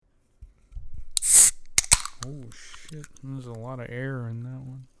Oh, shit. There's a lot of air in that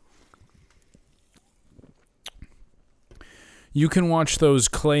one. You can watch those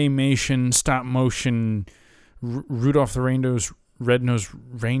claymation, stop-motion Rudolph the Red-Nosed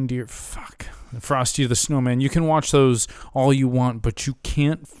Reindeer. Fuck. Frosty the Snowman. You can watch those all you want, but you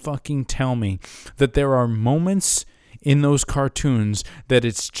can't fucking tell me that there are moments in those cartoons that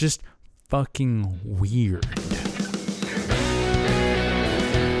it's just fucking weird.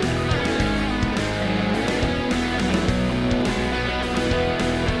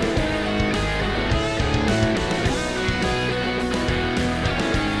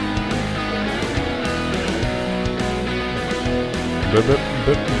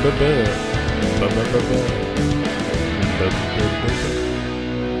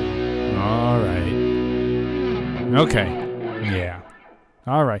 All right. Okay. Yeah.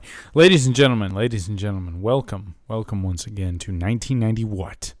 All right. Ladies and gentlemen, welcome once again to 1990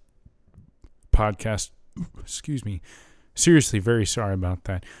 What? Podcast. Excuse me. Seriously, very sorry about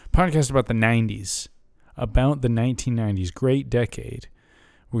that. Podcast about the 90s. About the 1990s. Great decade.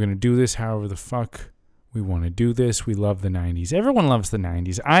 We're going to do this however the fuck we want to do this. We love the 90s. Everyone loves the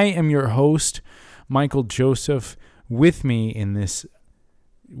 90s. I am your host, Michael Joseph. With me in this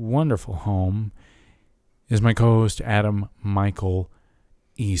wonderful home is my co-host, Adam Michael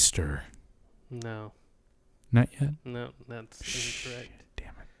Easter. No. Not yet? No, that's incorrect.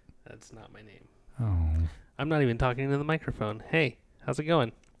 Damn it. That's not my name. Oh. I'm not even talking to the microphone. Hey, how's it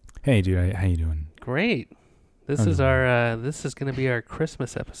going? Hey, dude. How you doing? Great. This is going to be our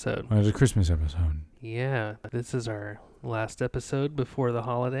Christmas episode. Oh, it's a Christmas episode. Yeah, this is our last episode before the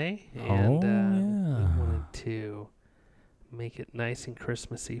holiday, and we wanted to make it nice and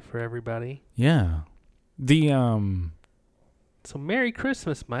Christmassy for everybody. Yeah. So Merry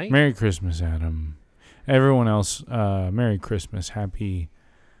Christmas, Mike. Merry Christmas, Adam. Everyone else, Merry Christmas. Happy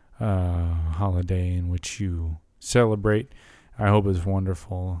holiday in which you celebrate. I hope it's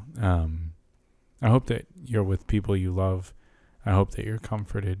wonderful. I hope that you're with people you love. I hope that you're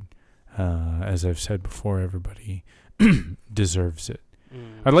comforted. As I've said before, everybody deserves it.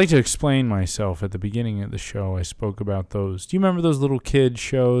 I'd like to explain myself. At the beginning of the show, I spoke about those. Do you remember those little kid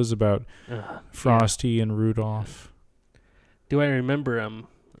shows about Frosty and Rudolph? Do I remember them?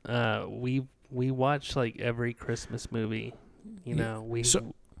 We watch like every Christmas movie. You know,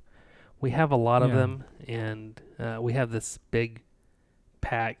 we have a lot of them, and we have this big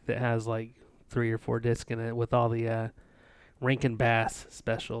pack that has like 3 or 4 discs in it with all the Rankin Bass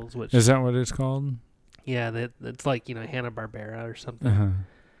specials. Which is that what it's called? Yeah, it's like, you know, Hanna-Barbera or something.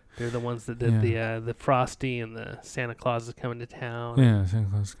 They're the ones that did the Frosty and the Santa Claus is Coming to Town. Yeah, Santa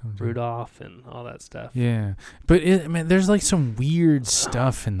Claus is Coming to Town. Rudolph and all that stuff. Yeah, but there's like some weird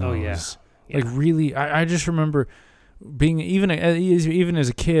stuff in those. Oh yeah. Like really, I just remember being even as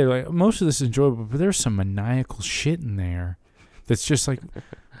a kid, like most of this is enjoyable, but there's some maniacal shit in there that's just like, what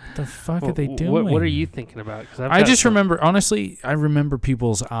the fuck are they doing? What are you thinking about? I just remember, honestly, I remember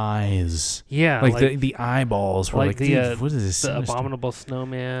people's eyes. Yeah. Like the eyeballs were like dude, what is this? The Abominable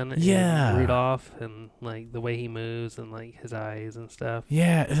Snowman. Yeah. And Rudolph and like the way he moves and like his eyes and stuff.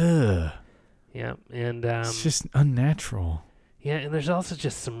 Yeah. Ugh. Yeah. And it's just unnatural. Yeah. And there's also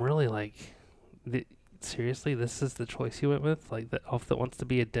just some really like, seriously, this is the choice you went with? Like the elf that wants to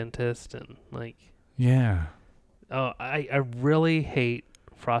be a dentist and like. Yeah. Oh, I really hate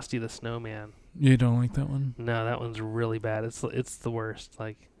Frosty the Snowman. You don't like that one? No, that one's really bad. It's the worst.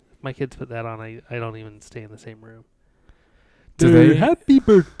 Like, if my kids put that on, I don't even stay in the same room. Happy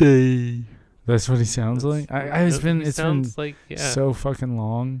birthday. That's what he sounds like. It's been like, so fucking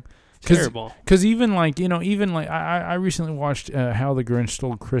long. Terrible. Because even like I recently watched How the Grinch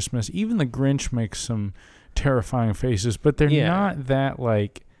Stole Christmas. Even the Grinch makes some terrifying faces, but they're not that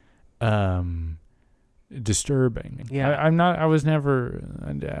like disturbing. Yeah, I was never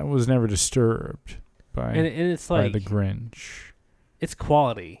disturbed by and it's like by the Grinch. It's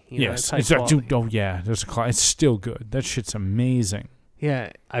quality. Yes, it's quality. Oh yeah, it's still good. That shit's amazing.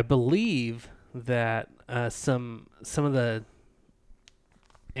 Yeah, I believe that some of the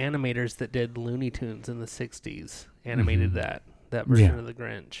animators that did Looney Tunes in the 60s animated that version of the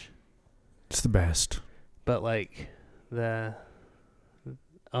Grinch. It's the best. But like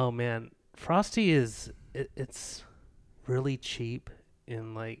Frosty is it's really cheap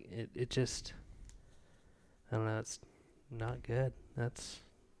and like it just, I don't know, it's not good. That's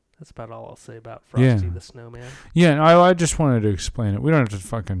about all I'll say about Frosty the Snowman. Yeah, and I just wanted to explain it. We don't have to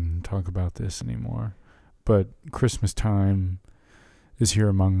fucking talk about this anymore. But Christmas time is here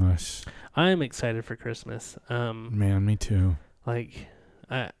among us. I'm excited for Christmas. Man, me too. Like,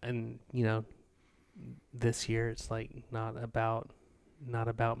 this year it's like not about not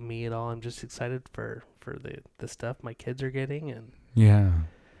about me at all. I'm just excited for the stuff my kids are getting and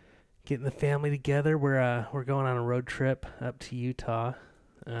getting the family together. We're going on a road trip up to Utah.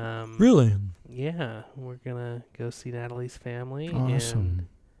 Really? Yeah, we're gonna go see Natalie's family Awesome. and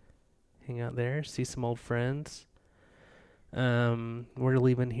hang out there, see some old friends. We're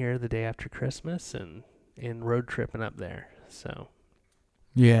leaving here the day after Christmas and road tripping up there. So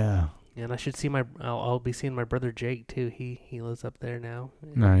Yeah. and I should see I'll be seeing my brother Jake too. He lives up there now.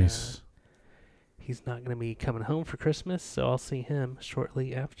 And, Nice. he's not gonna be coming home for Christmas, so I'll see him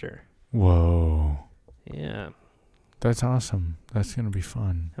shortly after. Whoa. Yeah. That's awesome. That's gonna be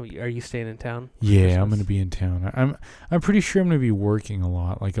fun. Are you staying in town? Yeah, I'm gonna be in town. I'm pretty sure I'm gonna be working a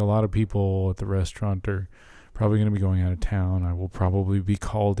lot. Like a lot of people at the restaurant are probably gonna be going out of town. I will probably be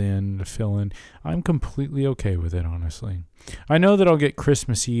called in to fill in. I'm completely okay with it, honestly. I know that I'll get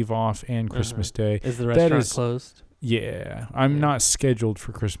Christmas Eve off and Christmas Day. Is the restaurant closed? Yeah, I'm not scheduled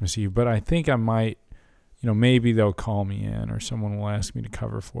for Christmas Eve, but I think I might. Maybe they'll call me in or someone will ask me to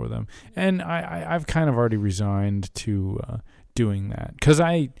cover for them. And I've kind of already resigned to doing that. Because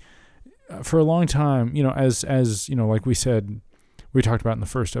for a long time, as like we said, we talked about in the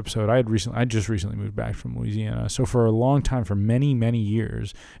first episode, I just recently moved back from Louisiana. So for a long time, for many, many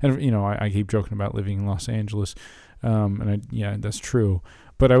years, and, I keep joking about living in Los Angeles. That's true.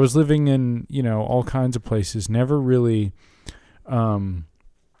 But I was living in, all kinds of places, never really...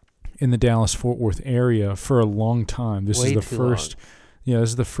 in the Dallas-Fort Worth area for a long time. This is the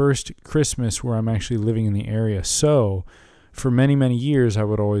first Christmas where I'm actually living in the area. So for many, many years, I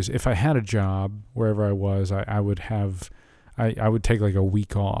would always, if I had a job wherever I was, I would take like a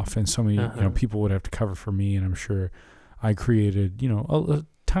week off, and so many people would have to cover for me, and I'm sure I created a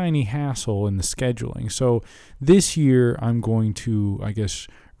tiny hassle in the scheduling. So this year I'm going to, I guess,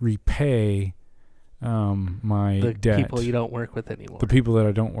 repay my debt. The people you don't work with anymore. The people that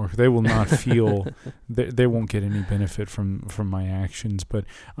I don't work with, they will not feel, they won't get any benefit from my actions. But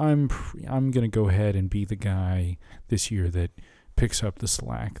I'm gonna go ahead and be the guy this year that picks up the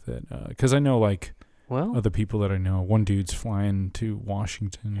slack. Because I know other people that I know. One dude's flying to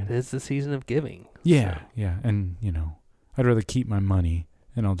Washington. It is the season of giving. Yeah, so. Yeah, and I'd rather keep my money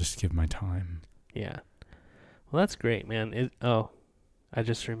and I'll just give my time. Yeah, well, that's great, man. I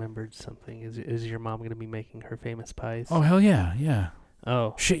just remembered something. Is your mom going to be making her famous pies? Oh, hell yeah, yeah.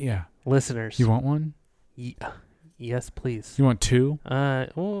 Oh. Shit, yeah. Listeners. You want one? Yes, please. You want two? I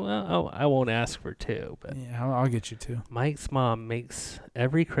won't ask for two, but... Yeah, I'll get you two. Mike's mom makes,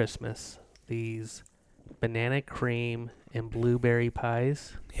 every Christmas, these banana cream and blueberry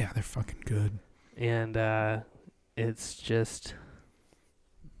pies. Yeah, they're fucking good. And it's just...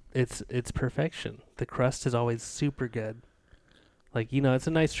 It's perfection. The crust is always super good. It's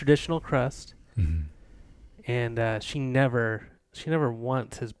a nice traditional crust, and she never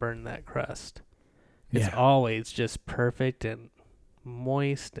once has burned that crust. It's always just perfect and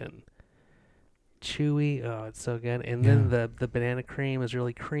moist and chewy. Oh, it's so good. And then the banana cream is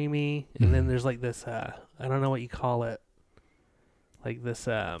really creamy, and then there's like this I don't know what you call it, like this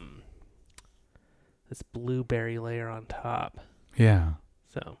this blueberry layer on top. Yeah.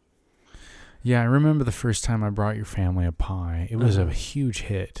 So. Yeah, I remember the first time I brought your family a pie. It was a huge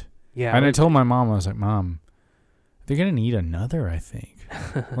hit. Yeah. And I told my mom, I was like, Mom, they're going to need another, I think.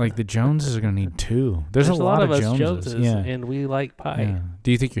 Like, the Joneses are going to need two. There's a lot of us Joneses. Yeah. And we like pie. Yeah.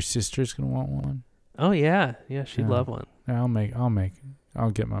 Do you think your sister's going to want one? Oh, yeah. Yeah, she'd love one. Yeah,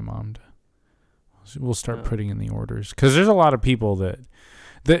 I'll get my mom to. We'll start putting in the orders. Because there's a lot of people that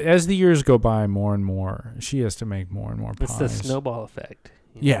as the years go by more and more, she has to make more and more pies. It's the snowball effect.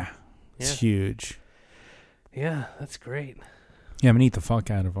 Yeah. It's huge. Yeah, that's great. Yeah, I'm going to eat the fuck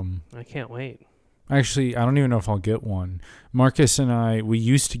out of them. I can't wait. Actually, I don't even know if I'll get one. Marcus and I, we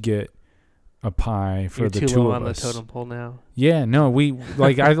used to get a pie for the two of us. You're too low on the totem pole now? Yeah, no,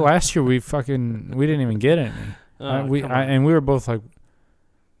 last year we didn't even get any. And we were both like,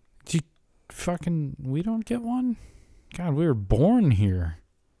 we don't get one? God, we were born here.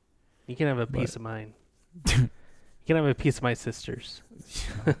 You can have a piece of mine. You can have a piece of my sister's.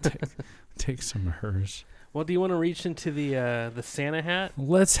 Yeah, take some of hers. Well, do you want to reach into the Santa hat?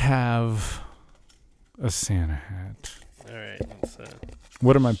 Let's have a Santa hat. All right.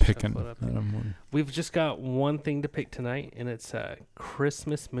 What am I picking? We've just got one thing to pick tonight, and it's a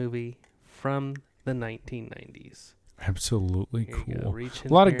Christmas movie from the 1990s. Absolutely cool.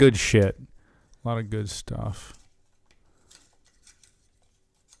 A lot of good shit. A lot of good stuff.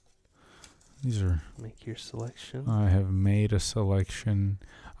 Make your selection. I have made a selection.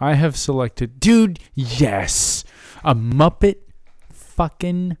 I have selected, dude, yes, a Muppet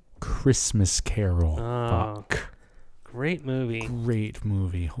fucking Christmas Carol. Oh, fuck. Great movie. Great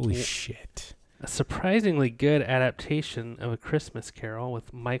movie. Holy shit. A surprisingly good adaptation of A Christmas Carol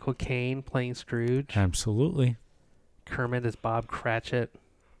with Michael Caine playing Scrooge. Absolutely. Kermit as Bob Cratchit.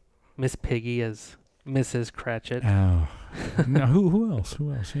 Miss Piggy as Mrs. Cratchit. Oh. No, who else?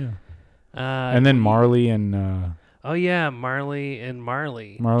 Who else? Yeah. And then Marley and... oh, yeah, Marley and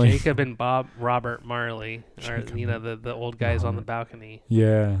Marley. Jacob and Robert Marley are, the old guys on the balcony.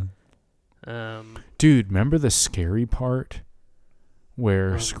 Yeah. Dude, remember the scary part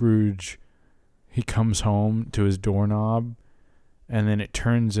where Scrooge, he comes home to his doorknob and then it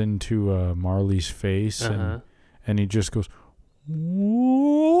turns into Marley's face and he just goes,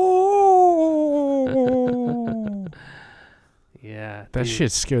 whoa. Yeah. That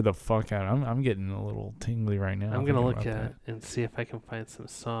shit scared the fuck out. I'm getting a little tingly right now. I'm going to look at it and see if I can find some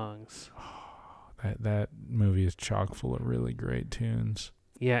songs. That movie is chock full of really great tunes.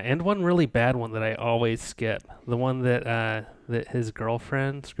 Yeah, and one really bad one that I always skip. The one that his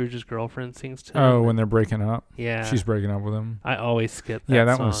girlfriend, Scrooge's girlfriend, sings to him. Oh, when they're breaking up? Yeah. She's breaking up with him. I always skip that Yeah,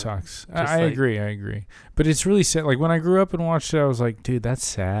 that song. one sucks. I agree. But it's really sad. Like, when I grew up and watched it, I was like, dude, that's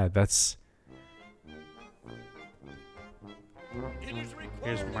sad.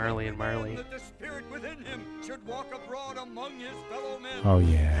 Here's Marley and Marley. That the spirit within him should walk abroad among his fellow men. Oh,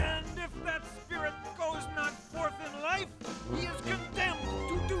 yeah. And if that spirit goes not forth in life, he is condemned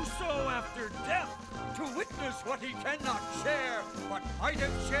to do so after death, to witness what he cannot share, but might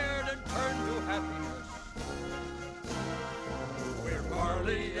have shared and turn to happiness. We're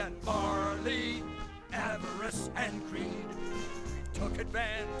Marley and Marley, avarice and greed. We took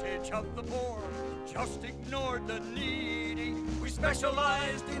advantage of the poor, just ignored the needy. We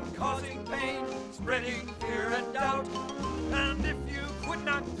specialized in causing pain, spreading fear and doubt. And if you could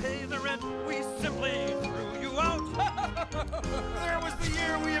not pay the rent, we simply threw you out. There was the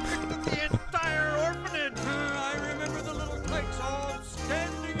year we evicted the entire orphanage. I remember the little tykes all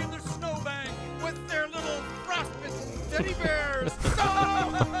standing in the snowbank with their little frostbitten teddy bears.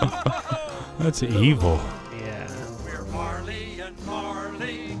 That's evil. Yeah. We're Marley and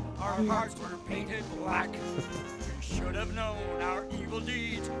Marley, our hearts were painted black. Should have known our evil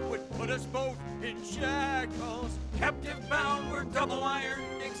deeds would put us both in shackles. Captive bound, we're double ironed,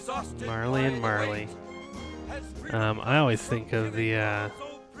 exhausted. Marley and Marley. I always think of the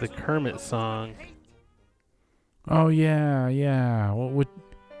Kermit song. Oh, yeah. What would...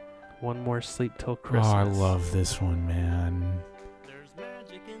 One More Sleep Till Christmas. Oh, I love this one, man. There's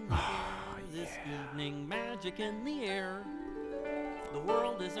magic in the air this evening, magic in the air. The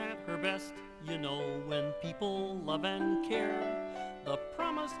world is at her best, you know, when people love and care. The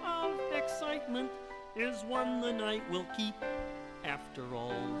promise of excitement is one the night will keep. After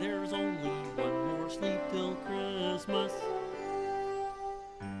all, there's only one more sleep till Christmas.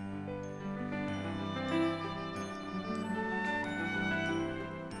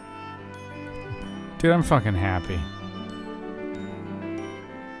 Dude, I'm fucking happy.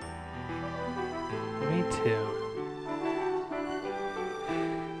 Me too.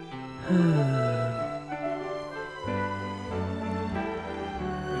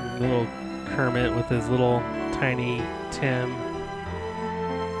 Little Kermit with his little tiny Tim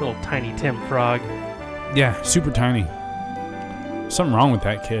frog. Yeah, super tiny. Something wrong with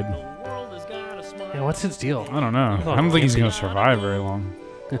that kid. The world has got a smile. Yeah, what's his deal? I don't know. I don't think he's gonna survive very long.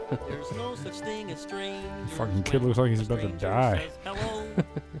 There's no such thing as strange. Fucking kid looks like he's about to die.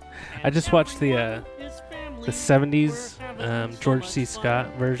 I just watched the 70s George C.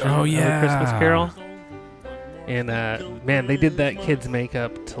 Scott version of A Christmas Carol. And man, they did that kid's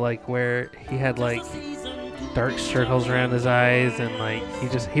makeup to like where he had like dark circles around his eyes and like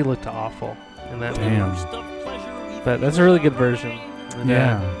he looked awful in that Damn. movie. But that's a really good version. And,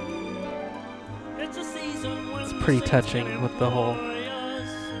 Yeah. it's pretty touching with the whole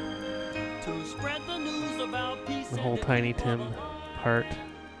Tiny Tim part.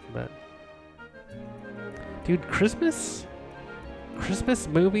 But dude, Christmas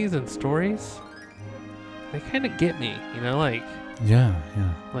movies and stories, they kind of get me, you know, like Yeah.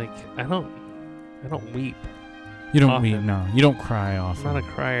 like I don't weep. You don't Often. weep, no. You don't cry often. I'm not a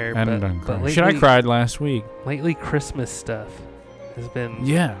crier, I haven't done but crying. lately, Shit, I cried last week. lately Christmas stuff has been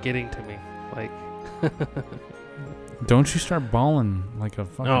getting to me. Like Don't you start bawling like a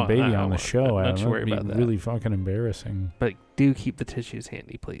fucking baby on the show. I'm not That'd worried be about that. really fucking embarrassing. But do keep the tissues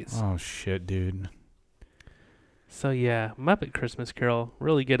handy, please. Oh, shit, dude. So yeah, Muppet Christmas Carol,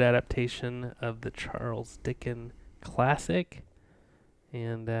 really good adaptation of the Charles Dickens classic,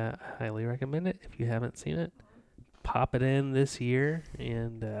 and I highly recommend it if you haven't seen it. Pop it in this year,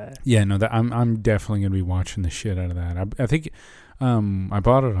 and Yeah, no, I'm definitely gonna be watching the shit out of that. I think I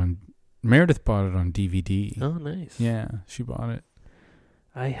bought it on Meredith bought it on DVD. Oh, nice. Yeah, she bought it.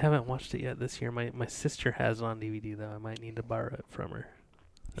 I haven't watched it yet this year. My sister has it on DVD, though. I might need to borrow it from her.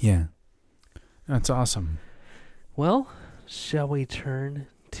 Yeah. That's awesome. Well, shall we turn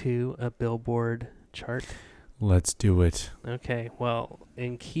to a Billboard chart? Let's do it. Okay, well,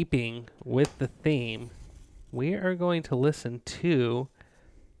 in keeping with the theme, we are going to listen to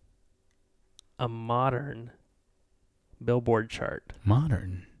a modern Billboard chart.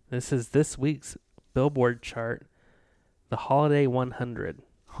 Modern. This is this week's Billboard chart, the Holiday 100.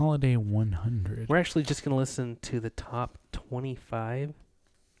 Holiday 100. We're actually just going to listen to the top 25,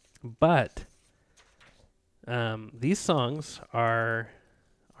 but these songs are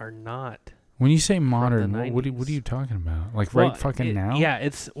not. When you say modern, what are 90s. you talking about? Like right fucking now? Yeah,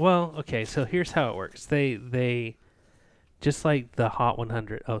 it's okay, so here's how it works. They just like the Hot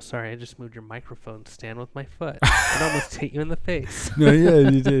 100. Oh, sorry, I just moved your microphone stand with my foot. It almost hit you in the face. No, yeah,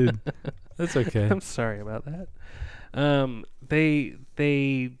 you did. That's okay. I'm sorry about that.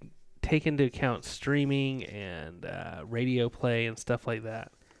 They take into account streaming and radio play and stuff like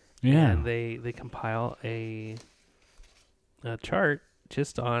that. Yeah. And they compile a chart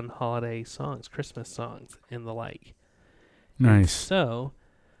just on holiday songs, Christmas songs, and the like. And Nice. so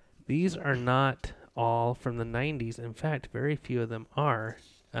these are not all from the 90s. In fact, very few of them are.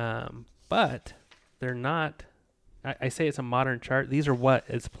 But they're not. I say it's a modern chart. These are what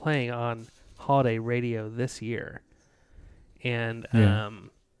is playing on holiday radio this year. And Yeah.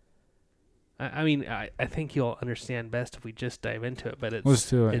 I mean, I think you'll understand best if we just dive into it. But Let's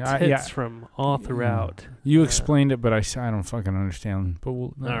do it. It's Yeah. hits from all throughout. You explained it, but I don't fucking understand. But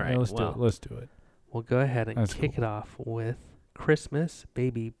All right, let's do well. it. Let's do it. We'll go ahead and That's kick cool. it off with Christmas,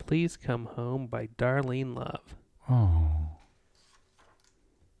 Baby, Please Come Home by Darlene Love. Oh.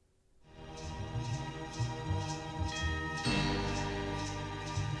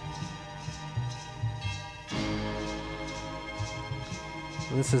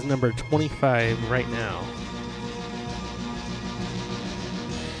 This is number 25 right now.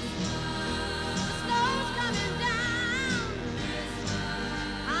 Snow's coming down.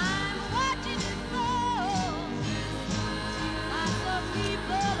 I'm watching it fall. Lots of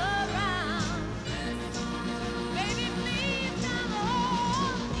people around. Baby, please come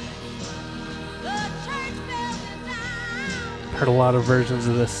home. The church bells are down. Heard a lot of versions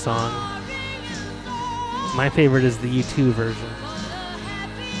of this song. My favorite is the U2 version.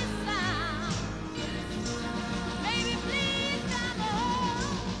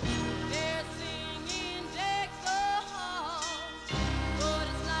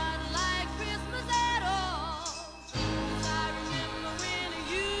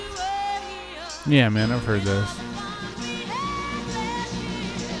 Yeah, man, I've heard this.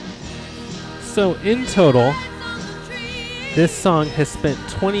 So in total, this song has spent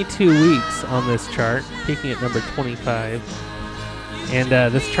 22 weeks on this chart, peaking at number 25. And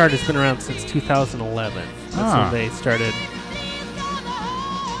this chart has been around since 2011. That's when they started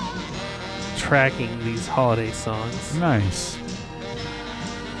tracking these holiday songs. Nice.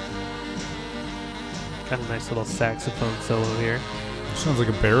 Got a nice little saxophone solo here. Sounds like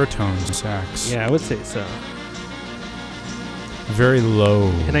a baritone sax. Yeah, I would say so. Very low.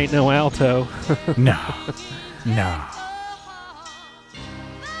 It ain't no alto. No. No.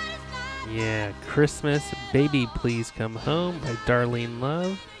 Yeah, Christmas, Baby Please Come Home by Darlene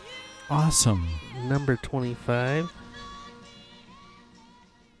Love. Awesome. Number 25.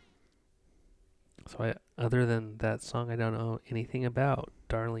 So other than that song, I don't know anything about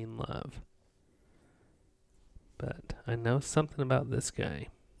Darlene Love. But I know something about this guy.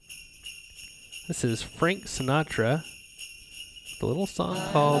 This is Frank Sinatra. The little song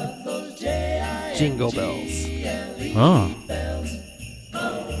called Jingle Bells. Oh.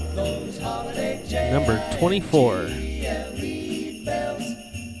 Number 24.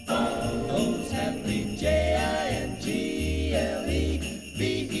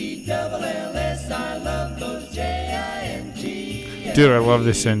 Dude, I love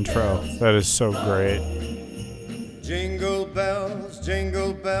this intro. That is so great. Jingle bells,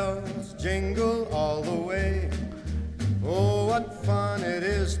 jingle all the way. Oh, what fun it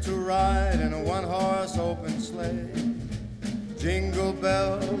is to ride in a one-horse open sleigh. Jingle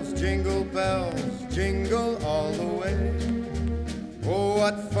bells, jingle all the way. Oh,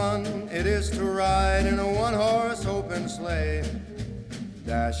 what fun it is to ride in a one-horse open sleigh.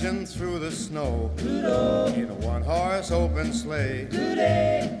 Dashing through the snow in a one-horse open sleigh.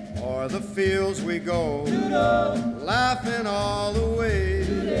 O'er the fields we go, laughing all the way.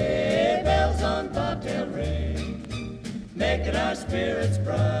 Bells on bobtail ring, making our spirits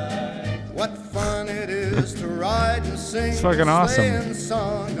bright. What fun it is to ride and sing It's fucking awesome. a sleighing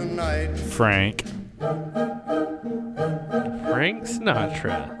song tonight. night. Frank. Frank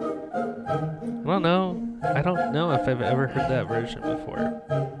Sinatra. I don't know if I've ever heard that version before.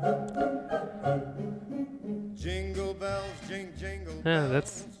 Jingle bells, jingle bells. Yeah,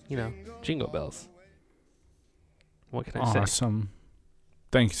 that's, Jingle Bells. What can I say? Awesome.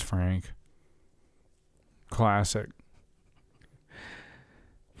 Thanks, Frank. Classic.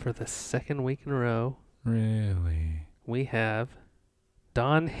 For the second week in a row, Really? we have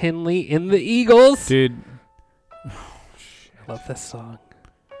Don Henley in the Eagles. Dude. I love this song.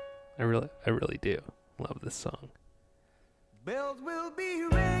 I really do love this song. Bells will be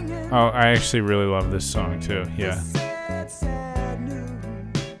ringing. Oh, I actually really love this song too. Yeah. Sad, sad news.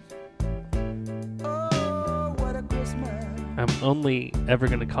 Oh, what a Christmas. I'm only ever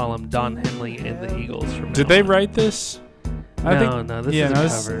going to call him Don Henley and the Eagles from Did now they on. write this? No, this is a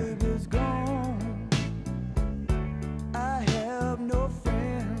cover. Is gone. I have no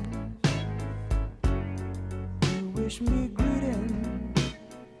friends who wish me greeting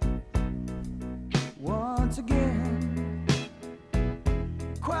once again.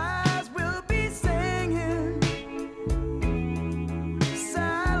 Choirs will be singing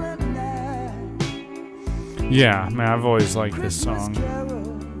Silent Night. Yeah, man, I've always liked this Christmas song.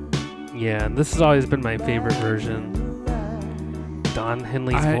 carol. Yeah, and this has always been my favorite version. Don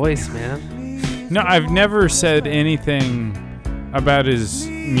Henley's voice, man. No, I've never said anything about his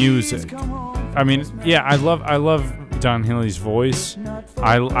music. I mean, yeah, I love Don Henley's voice.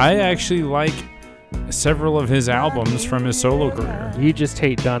 I actually like several of his albums from his solo career. You just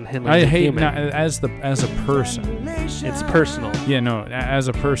hate Don Henley. I as a hate human. as a person. It's personal. Yeah, no, as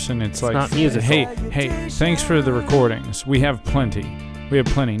a person, it's like, not musical. Hey, thanks for the recordings. We have plenty.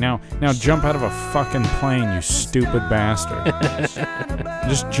 Now jump out of a fucking plane, you stupid bastard.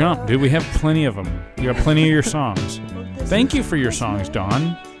 Just jump, dude. We have plenty of them. You got plenty of your songs. Thank you for your songs,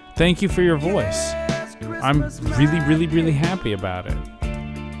 Don. Thank you for your voice. I'm really, really, really happy about it.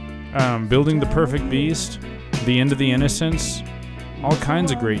 Building the Perfect Beast, The End of the Innocents, all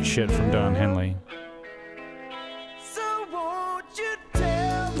kinds of great shit from Don Henley. So won't you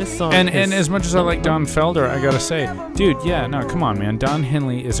tell This song And is- as much as I like Don Felder, I gotta say, dude, yeah, no, come on, man. Don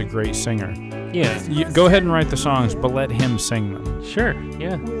Henley is a great singer. yeah, Go ahead and write the songs, but let him sing them. sure,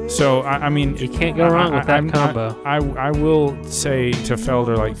 yeah. So I mean, You can't go wrong with that combo. I will say to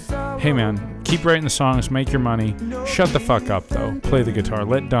Felder, like, hey man, keep writing the songs, make your money. Shut the fuck up though. Play the guitar.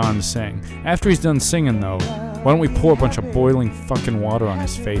 Let Don sing. After he's done singing though, why don't we pour a bunch of boiling fucking water on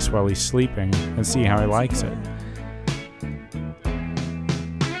his face while he's sleeping and see how he likes it?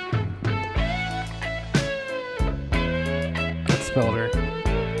 That's Felder.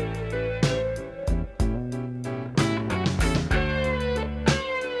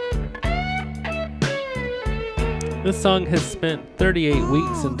 This song has spent 38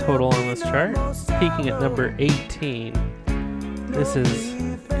 weeks in total on this chart, peaking at number 18. This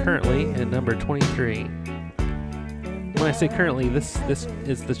is currently at number 23. When I say currently, this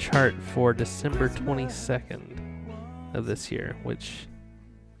is the chart for December 22nd of this year, which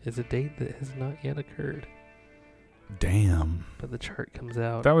is a date that has not yet occurred. Damn. But the chart comes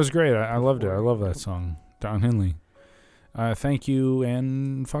out. That was great. I loved it. I love that song. Don Henley. Thank you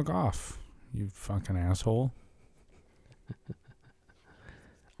and fuck off, you fucking asshole.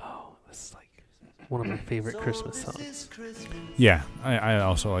 Oh, this is like one of my favorite Christmas songs. Yeah, I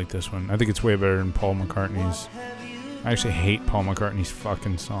also like this one. I think it's way better than Paul McCartney's. I actually hate Paul McCartney's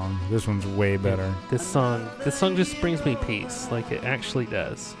fucking song. This one's way better. This song just brings me peace, like it actually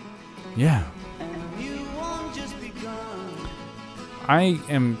does. Yeah. I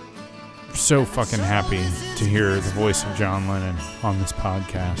am so fucking happy to hear the voice of John Lennon on this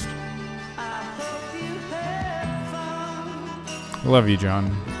podcast. I love you,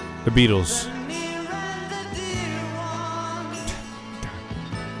 John. The Beatles.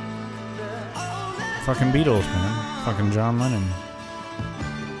 Fucking Beatles, man. Fucking John Lennon.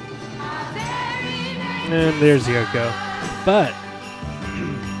 And there's Yoko. But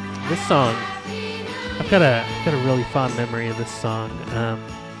this song, I've got a really fond memory of this song.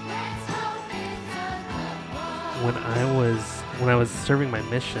 When I was serving my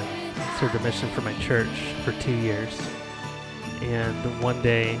mission, served a mission for my church for 2 years. And one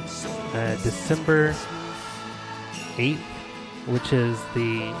day, December 8th, which is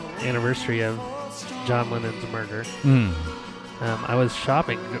the anniversary of John Lennon's murder, I was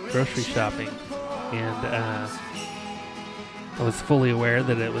shopping, grocery shopping, and I was fully aware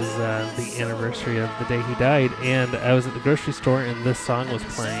that it was the anniversary of the day he died, and I was at the grocery store, and this song was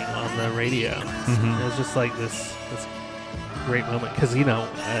playing on the radio. Mm-hmm. It was just like this great moment because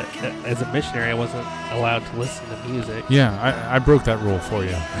as a missionary, I wasn't allowed to listen to music. Yeah, I broke that rule for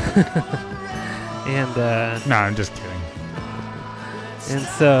you. And No, I'm just kidding. and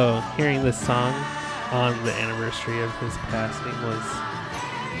so hearing this song on the anniversary of his passing was,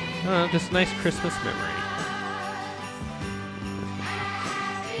 I don't know, just a nice Christmas memory.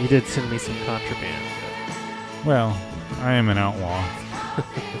 You did send me some contraband. Well, I am an outlaw.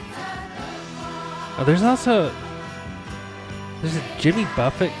 Oh, there's a Jimmy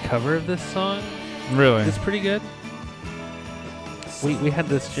Buffett cover of this song. Really? It's pretty good. We had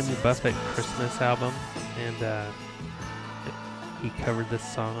this Jimmy Buffett Christmas album, and he covered this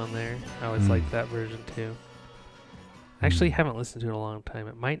song on there. I always liked that version too. I actually haven't listened to it in a long time.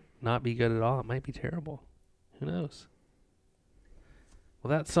 It might not be good at all. It might be terrible. Who knows? Well,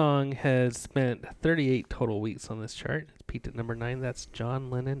 that song has spent 38 total weeks on this chart. It's peaked at number 9. That's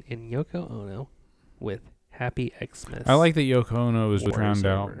John Lennon and Yoko Ono with Happy Xmas. I like that Yoko Ono was War's drowned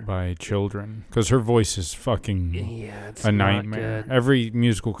over. out by children because her voice is fucking Yeah, it's a not nightmare. good. Every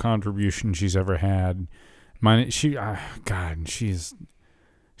musical contribution she's ever had, she's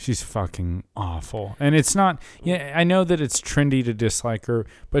fucking awful. And it's not. Yeah, I know that it's trendy to dislike her,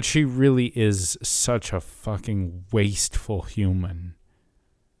 but she really is such a fucking wasteful human.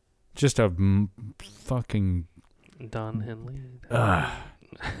 Just a fucking. Don Henley.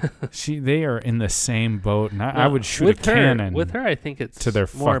 They are in the same boat, and I would shoot a cannon. With her, I think it's to their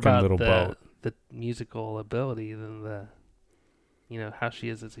more fucking about little boat. the musical ability than the, how she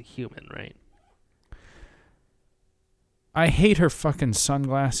is as a human, right? I hate her fucking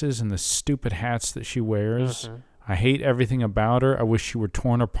sunglasses and the stupid hats that she wears. Uh-huh. I hate everything about her. I wish she were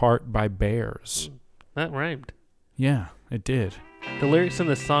torn apart by bears. That rhymed. Yeah, it did. The lyrics in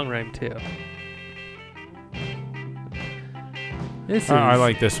this song rhyme too. This is I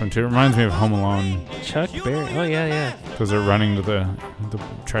like this one too. It reminds me of Home Alone Chuck Berry. Oh yeah. because they're running to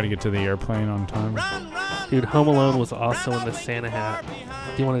try to get to the airplane on time. Dude, Home Alone was also in the Santa hat.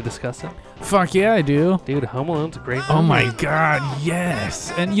 Do you want to discuss it? Fuck yeah, I do. Dude, Home Alone's a great movie. Oh my god,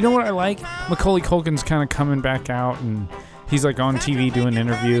 yes. And you know what I like? Macaulay Culkin's kind of coming back out, and he's like on TV doing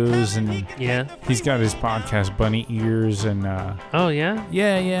interviews, and Yeah. he's got his podcast Bunny Ears, and Oh yeah.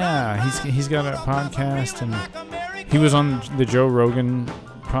 yeah, he's got a podcast, and he was on the Joe Rogan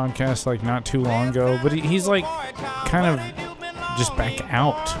podcast like not too long ago, but he's like kind of just back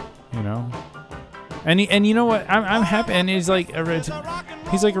out, And you know what? I'm happy, and he's like a really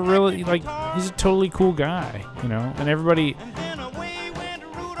he's a totally cool guy, And everybody,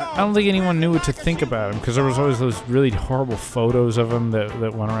 I don't think anyone knew what to think about him because there was always those really horrible photos of him that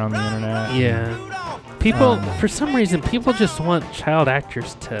went around the internet. Yeah. People, for some reason, people just want child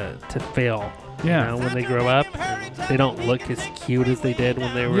actors to fail. Yeah. When they grow up, and they don't look as cute as they did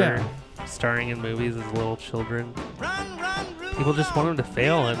when they were starring in movies as little children. People just want them to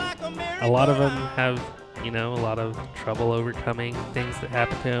fail, and a lot of them have, a lot of trouble overcoming things that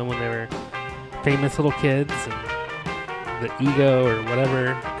happened to them when they were famous little kids, and the ego or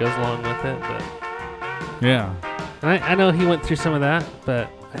whatever goes along with it. But Yeah. and I know he went through some of that, but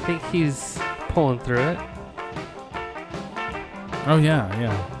I think he's pulling through it. Oh yeah.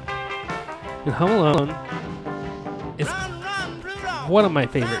 And Home Alone is one of my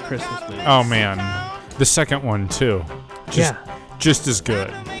favorite Christmas movies. Oh man, the second one too. Just as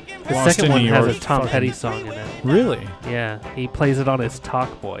good. The Lost second in one New has York, a Tom fucking- Petty song in it. Really? Yeah, he plays it on his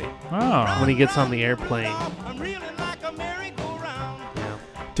Talk Boy Oh. when he gets on the airplane. Yeah,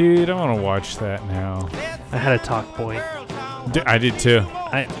 Dude, I want to watch that now. I had a Talk Boy. I did too.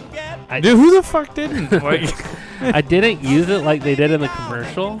 I Dude, who the fuck didn't? Like, I didn't use it like they did in the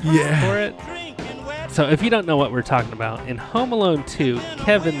commercial Yeah. for it. So if you don't know what we're talking about, in Home Alone 2,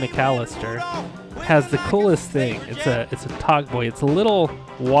 Kevin McAllister has the coolest thing. It's a Talk Boy. It's a little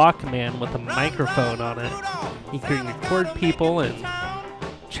Walkman with a microphone on it. You can record people and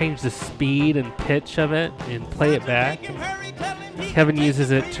change the speed and pitch of it and play it back. Kevin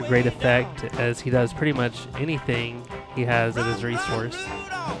uses it to great effect, as he does pretty much anything he has at his resource,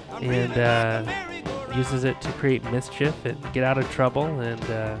 and uses it to create mischief and get out of trouble. And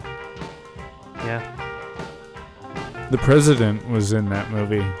yeah. the president was in that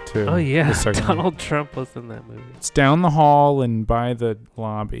movie too. Oh yeah, The second one. Donald Trump was in that movie. It's down the hall and by the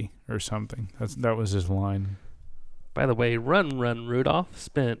lobby or something. That was his line. By the way, Run Run Rudolph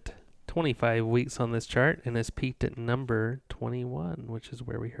spent 25 weeks on this chart and has peaked at number 21, which is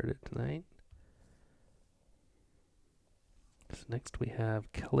where we heard it tonight. So next we have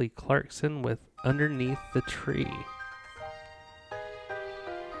Kelly Clarkson with Underneath the Tree.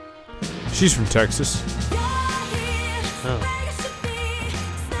 She's from Texas. Oh.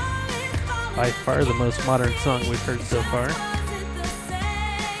 by far the most modern song we've heard so far.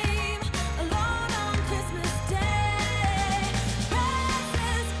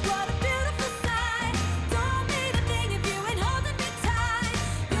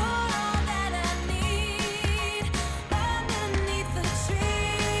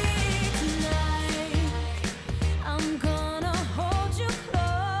 I'm gonna hold you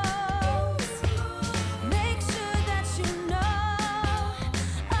close. Make sure that you know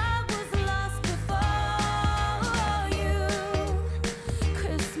I was lost before you.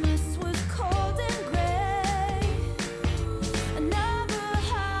 Christmas was cold and gray. Another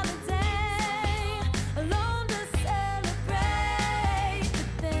holiday alone to celebrate.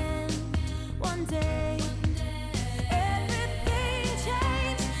 But then one day everything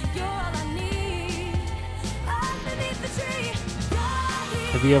changed. You're all I need. Underneath the tree.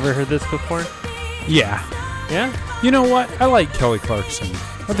 Have you ever heard this before? Yeah. Yeah? You know what? I like Kelly Clarkson.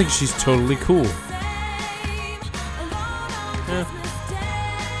 I think she's totally cool. Yeah.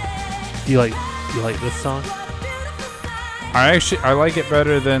 Do you like this song? I like it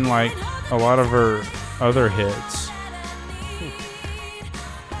better than like a lot of her other hits.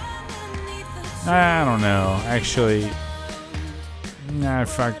 I don't know. Actually, I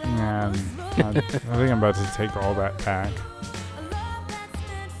think I'm about to take all that back.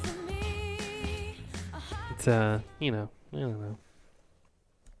 It's you know, I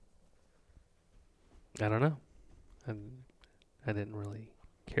don't know. I didn't really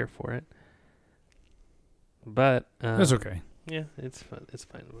care for it. But That's okay. yeah, it's fun. It's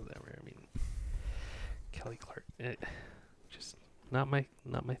fine, whatever. I mean, Kelly Clark, just not my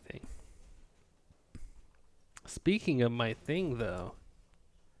thing. Speaking of my thing, though,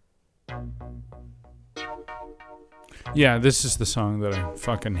 Yeah, this is the song that I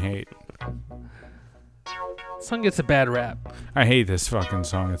fucking hate. this song gets a bad rap. I hate this fucking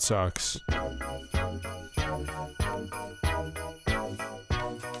song. It sucks.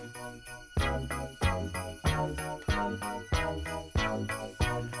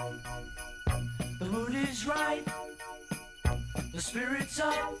 The mood is right, the spirit's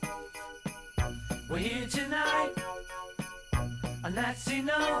up. We're here tonight, and that's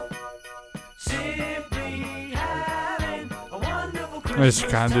enough. Simply having a wonderful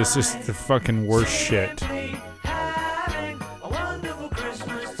Christmas. This is the fucking worst shit. Simply having a wonderful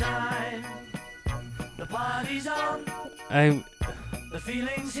Christmas time. The party's on, I'm the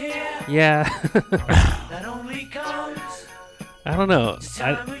feeling's here. yeah. That only comes I don't know. this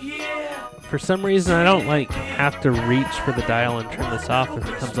time of year. For some reason, I don't like have to reach for the dial and turn this off if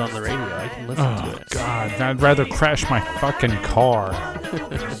it comes on the radio. I can listen to Oh it. God, I'd rather crash my fucking car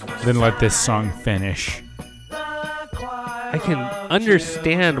than let this song finish. I can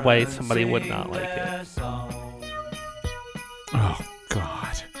understand why somebody would not like it. Oh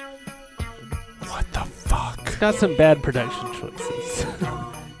God. What the fuck? It's got some bad production choices.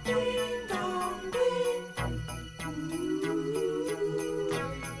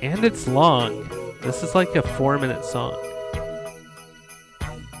 And it's long. This is like a 4-minute song.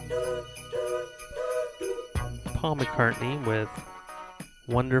 Paul McCartney with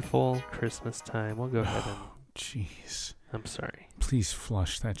Wonderful Christmas Time. We'll go ahead and... Jeez. I'm sorry. Please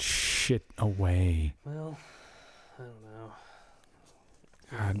flush that shit away. Well, I don't know.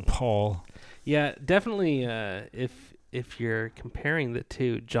 God, Paul. Yeah, definitely if you're comparing the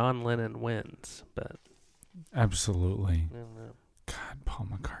two, John Lennon wins. But Absolutely. I don't know. God, Paul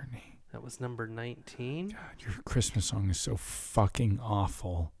McCartney. That was number 19. God, your Christmas song is so fucking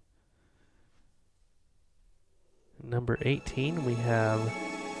awful. Number 18, we have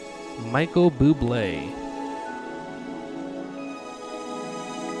Michael Bublé.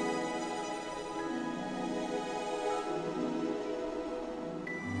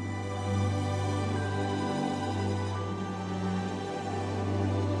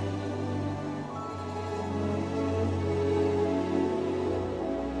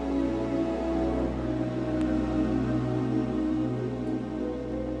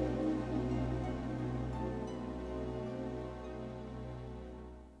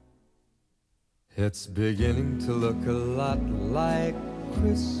 It's beginning to look a lot like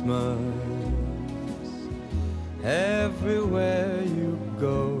Christmas everywhere you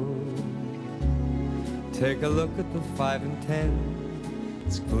go. Take a look at the 5 and 10.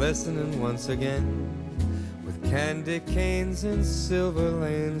 It's glistening once again with candy canes and silver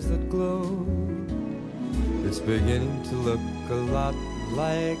lanes that glow. It's beginning to look a lot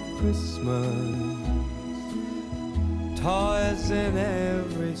like Christmas. Toys in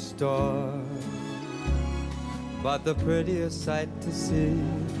every store. But the prettiest sight to see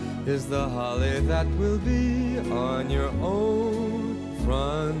is the holly that will be on your own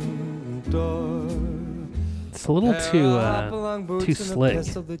front store. It's a little too slick.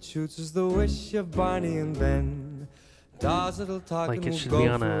 The wish of Barney and Ben. Like it should be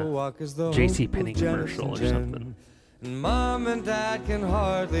on a JCPenney commercial or something. And Mom and Dad can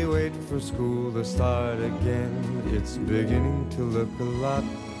hardly wait for school to start again. It's beginning to look a lot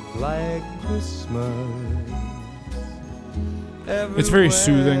like Christmas. It's very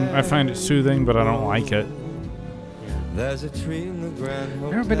soothing. I find it soothing, but I don't like it. There's a tree in the Grand Hotel.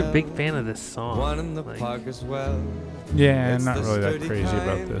 I've never been a big fan of this song. One in the Like, park as well. Yeah, It's not the really that sturdy crazy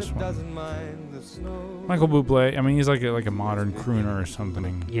about kind this that one. doesn't mind the snow. Michael Bublé, I mean, he's like a modern crooner or something.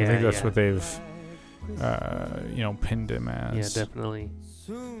 I Yeah, think that's yeah. what they've, pinned him yeah, as. definitely.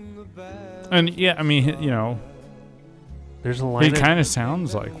 Soon the bell And yeah, I mean, There's a he line. kind of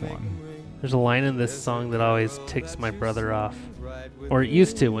sounds like one. There's a line in this song that always ticks my brother off, or it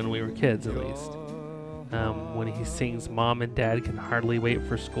used to when we were kids, at least. When he sings, "Mom and Dad can hardly wait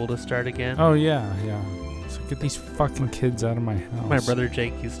for school to start again." Oh yeah. So get these fucking kids out of my house. My brother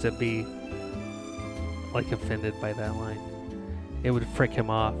Jake used to be like offended by that line. It would frick him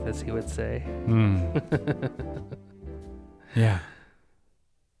off, as he would say. Yeah.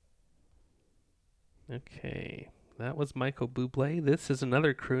 Okay, that was Michael Bublé. This is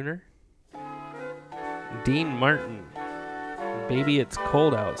another crooner. Dean Martin. "Baby, It's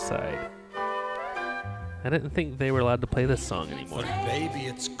Cold Outside." I didn't think they were allowed to play this song anymore. Baby,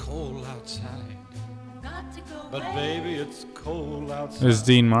 it's cold outside. But baby, it's cold outside. This is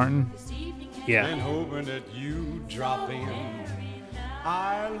Dean Martin. Yeah. And hoping that you drop in.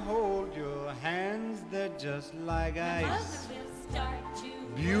 I'll hold your hands, they're just like ice.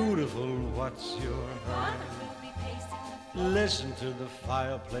 Beautiful, what's your hurry? Listen to the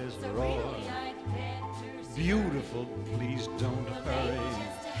fireplace roar. Beautiful, please don't hurry.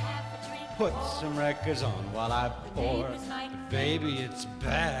 Put some records on while I pour. But baby, it's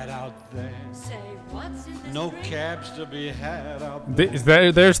bad out there. No cabs to be had out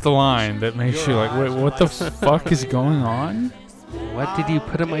there. There's the line that makes you like, wait, what the fuck is going on? What did you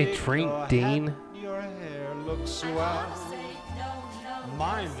put in my drink, Dean? Your hair looks swell.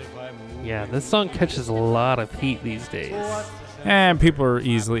 Mind if I move? Yeah, this song catches a lot of heat these days. And people are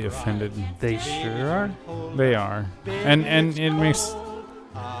easily offended. They sure are. They are. And it makes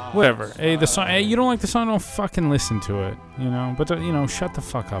whatever. Hey, the song. Hey, you don't like the song? Don't fucking listen to it. But shut the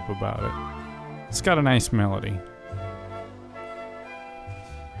fuck up about it. It's got a nice melody.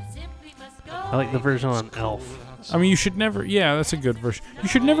 I like the version on Elf. I mean, you should never. Yeah, that's a good version. You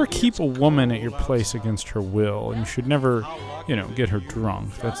should never keep a woman at your place against her will, and you should never, get her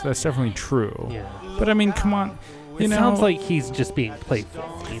drunk. That's definitely true. Yeah. But I mean, come on. It sounds like he's just being playful.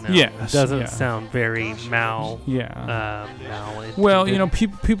 Yes, It doesn't yeah. sound very Yeah. Well,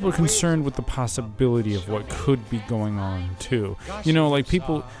 people are concerned with the possibility of what could be going on too. Like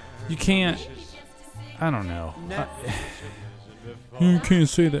people, you can't. I don't know. You can't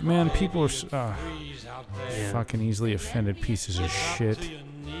say that, man. People are fucking easily offended pieces of shit.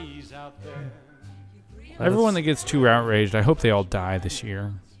 Everyone that gets too outraged, I hope they all die this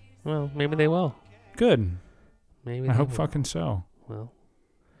year. Well, maybe they will. Good. Maybe. I they hope will. fucking so. Well,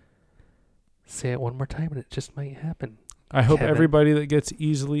 say it one more time and it just might happen. I hope Kevin. everybody that gets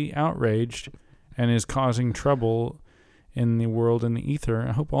easily outraged and is causing trouble in the world and the ether,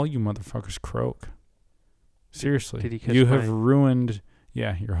 I hope all you motherfuckers croak. Seriously. Did you catch you have my- ruined,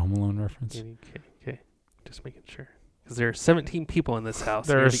 your Home Alone reference. Okay. Just making sure. Because there are 17 people in this house.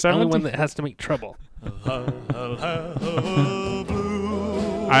 There and are you're the only 17 one that has to make trouble.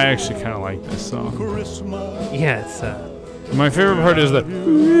 I actually kind of like this song. Yeah, it's My favorite part is that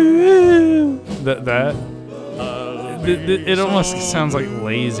it almost sounds like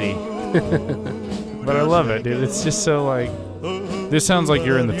lazy. But I love it, dude. It's just so like, this sounds like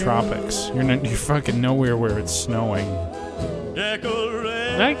you're in the tropics. You're fucking nowhere where it's snowing.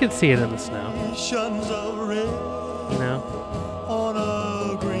 I can see it in the snow. On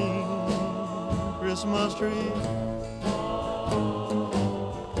a green Christmas tree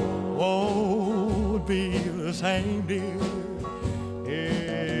won't be the same, dear,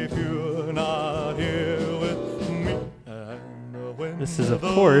 if you're not here with me. This is, of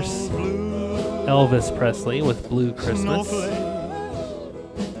course, Elvis Presley with Blue Christmas.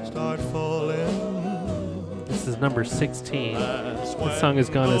 Start falling. This is number 16. This song has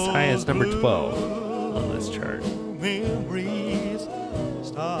gone as high as number 12 on this chart. Memories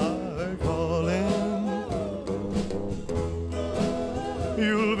start calling.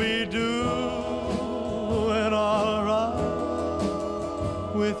 You'll be doing alright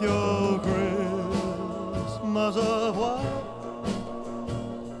with your Christmas of white,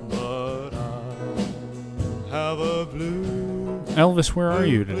 but I have a blue Elvis, where are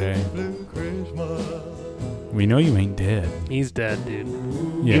you today? We know you ain't dead. He's dead, dude.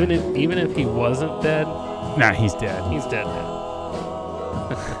 Yeah. Even if he wasn't dead, Nah, he's dead. he's dead now.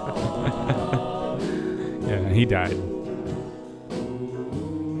 Yeah, he died.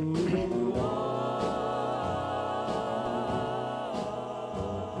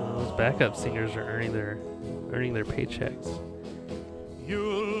 Those backup singers are earning their paychecks.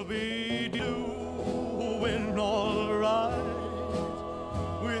 You'll be doing all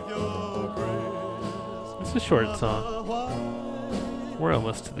right with your Christmas. It's a short song. We're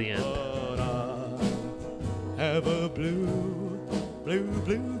almost to the end. Have a blue, blue,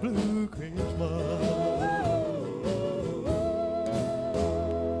 blue, blue Christmas.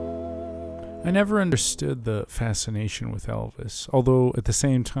 I never understood the fascination with Elvis, although at the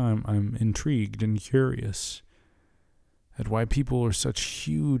same time I'm intrigued and curious at why people are such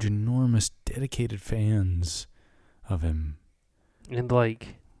huge, enormous, dedicated fans of him. And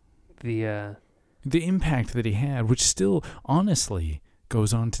like the impact that he had, which still, honestly,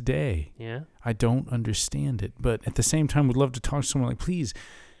 goes on today. yeah. I don't understand it, but at the same time would love to talk to someone like, please,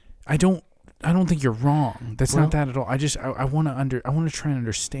 I don't think you're wrong. That's Well- not that at all. I want to try and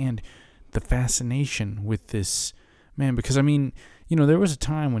understand the fascination with this man, because I mean, there was a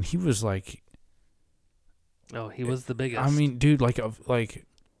time when he was like, Oh, he was the biggest. I mean, dude,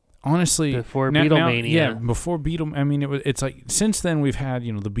 honestly, Before now- Beatlemania. yeah, before Beatle. I mean, it's like since then we've had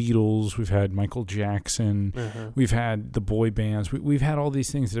the Beatles, we've had Michael Jackson, we've had the boy bands, we've had all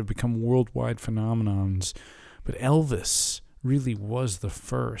these things that have become worldwide phenomenons, but Elvis really was the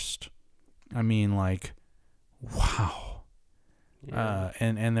first. I mean, like, wow. Yeah.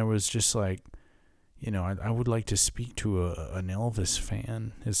 And there was just like, I would like to speak to an Elvis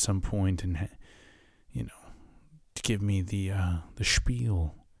fan at some point, and to give me the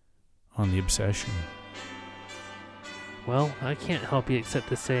spiel on the obsession. Well, I can't help you except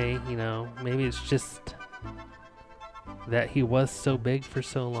to say, maybe it's just that he was so big for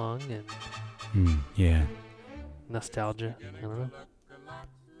so long and Yeah. nostalgia. I don't know.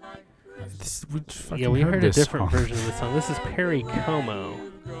 We We heard a this different song. version of the song. This is Perry Como.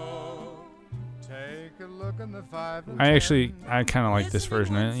 Take a look in the 5 and I kind of like this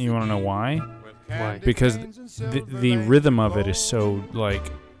version. You want to know why? Why? Because the rhythm of it is so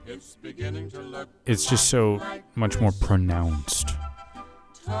like, it's just so much more pronounced.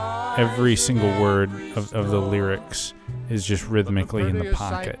 Every single word of the lyrics is just rhythmically in the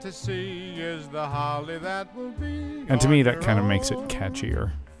pocket. And to me, that kind of makes it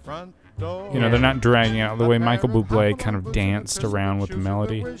catchier. They're not dragging out the way Michael Bublé kind of danced around with the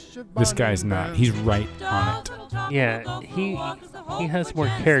melody. This guy's not. He's right on it. Yeah, he has more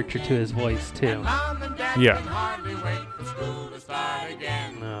character to his voice too. Yeah.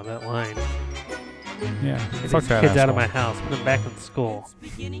 No, that line. Yeah. Get Fuck these that kids out of asshole. my house. Put them back in school.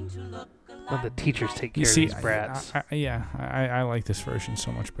 Let the teachers take care You see, of these brats. I like this version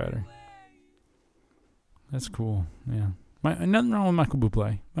so much better. That's cool. Yeah. Nothing wrong with Michael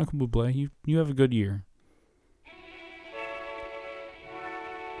Bublé. Michael Bublé, you have a good year.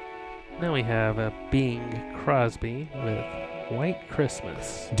 Now we have Bing Crosby with White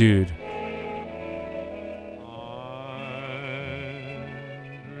Christmas. Dude.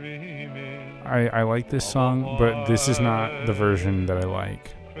 I like this song, but this is not the version that I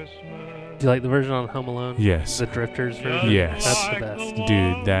like. Do you like the version on Home Alone? Yes. The Drifters version? Yes. That's the best.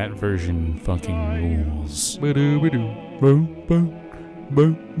 Dude, that version fucking rules.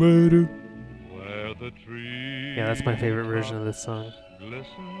 Yeah, that's my favorite version of this song.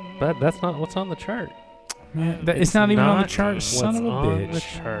 But that's not what's on the chart. Man, it's not even on the chart, son of a What's on the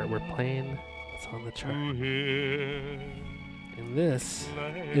bitch. chart? We're playing what's on the chart. And this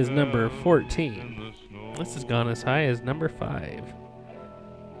is number 14. This has gone as high as number 5.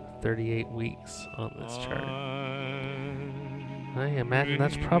 38 weeks on this chart. I imagine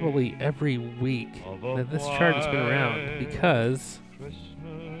that's probably every week that this chart has been around, because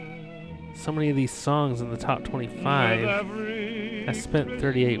so many of these songs in the top 25 have spent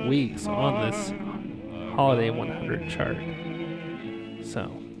 38 weeks on this Holiday 100 chart.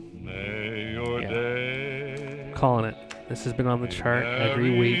 So, yeah. Calling it. This has been on the chart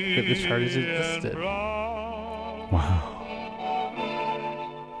every week that the chart has existed. Wow.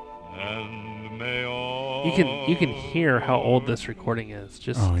 You can hear how old this recording is.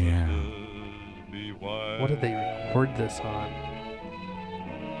 Just Oh, yeah. what did they record this on?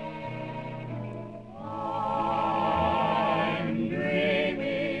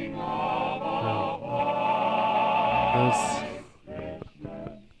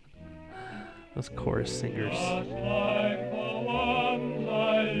 Those chorus singers.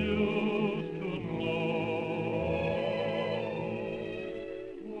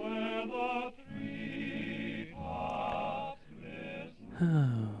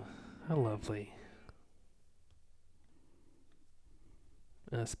 Oh, how lovely.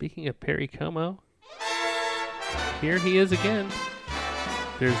 Speaking of Perry Como, here he is again.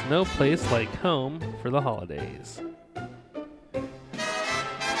 There's no place like home for the holidays.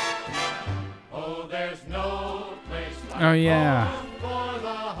 Oh, there's no place like Oh, yeah. for the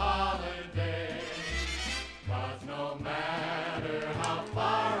holidays. 'Cause no matter how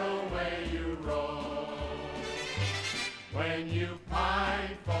far away you roam, when you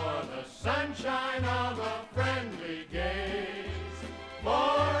pine for the sunshine of a friendly gaze,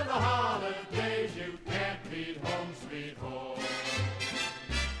 for the holidays you can't beat home sweet home.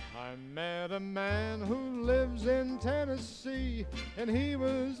 I met a man who lives in Tennessee, and he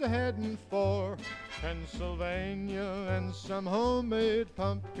was heading for Pennsylvania and some homemade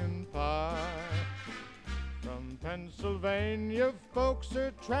pumpkin pie. From Pennsylvania, folks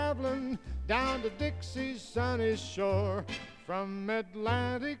are traveling down to Dixie's sunny shore. From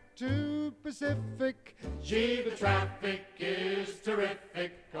Atlantic to Pacific, gee, the traffic is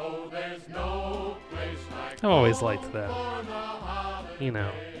terrific. Oh, there's no place like I've always liked that. for the holidays. You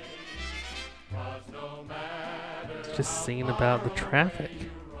know, 'Cause no matter just singing about the traffic.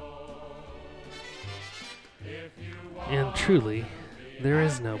 And truly, there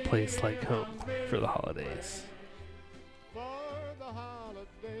is no place like home for the holidays. for the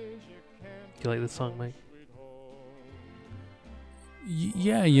holidays you can't Do you like this song, Mike? sweet home.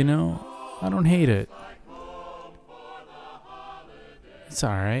 Yeah, you know, I don't hate it. It's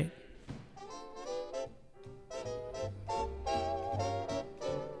all right.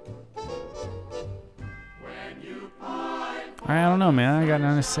 I don't know, man. I got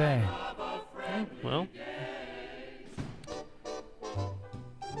nothing to say. Well,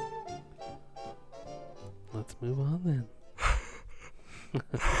 let's move on then.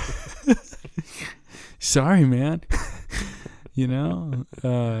 Sorry, man. You know,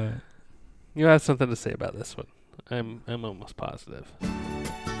 You have something to say about this one. I'm almost positive.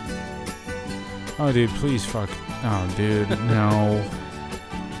 oh, dude, please fuck. Oh, dude, no.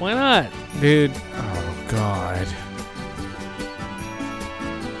 Why not? Dude, oh, God.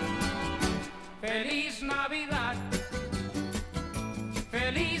 Feliz Navidad.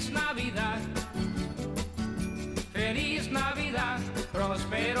 Feliz Navidad. Feliz Navidad.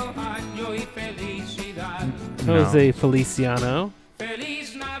 Prospero año y felicidad. Jose Feliciano.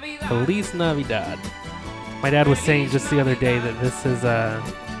 Feliz Navidad. Feliz Navidad. My dad was saying just the other day that this is the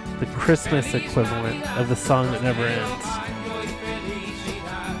Christmas equivalent of the song that never ends. Año y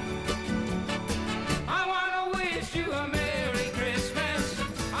felicidad. I wanna wish you a Merry Christmas.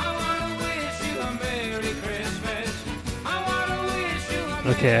 I wanna wish you a Merry Christmas. I wanna wish you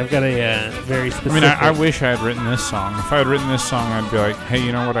a Okay, I've got a very I specific. mean, I wish I had written this song. If I had written this song, I'd be like, hey,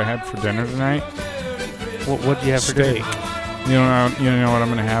 you know what I had for dinner tonight? What'd you have for Steak. dinner? You know what I'm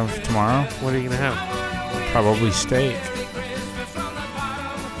going to have tomorrow? What are you gonna have? Probably steak.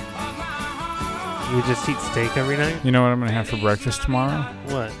 You just eat steak every night? You know what I'm going to have for breakfast tomorrow?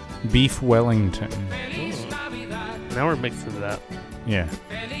 What? Beef Wellington. Now we're mixing it up. Yeah.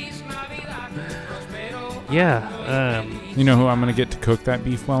 Yeah. You know who I'm going to get to cook that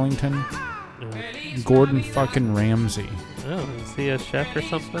beef Wellington? Gordon fucking Ramsay. Oh, is he a chef or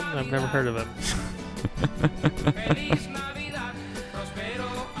something? I've never heard of him.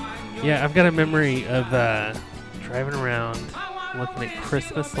 Yeah, I've got a memory of driving around looking at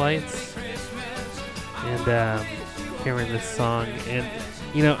Christmas lights and hearing this song. And,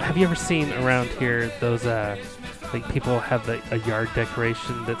 you know, have you ever seen around here those, like people have a yard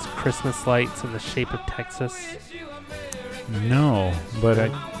decoration that's Christmas lights in the shape of Texas? No, but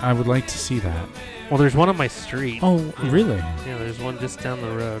I would like to see that. Well, there's one on my street. Oh, really? Yeah, there's one just down the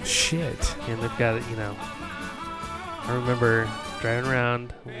road. Shit. And they've got it, you know. I remember driving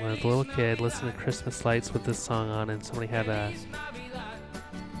around when I was a little kid, listening to Christmas lights with this song on, and somebody had a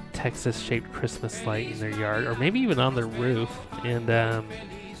Texas-shaped Christmas light in their yard, or maybe even on their roof. And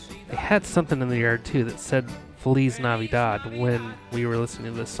they had something in the yard, too, that said Feliz Navidad when we were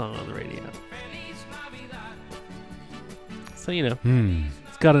listening to this song on the radio. So, you know,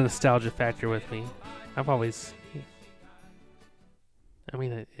 it's got a nostalgia factor with me. I've always... I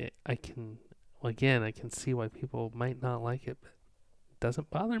mean, I can... Well, again, I can see why people might not like it, but it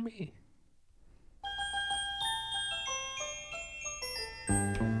doesn't bother me.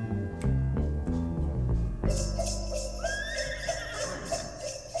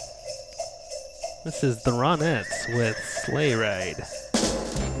 This is the Ronettes with Sleigh Ride.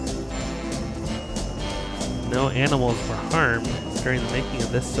 No animals were harmed during the making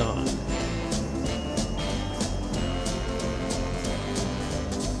of this song.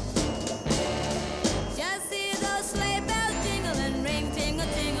 Just see those sleigh bells jingle and ring,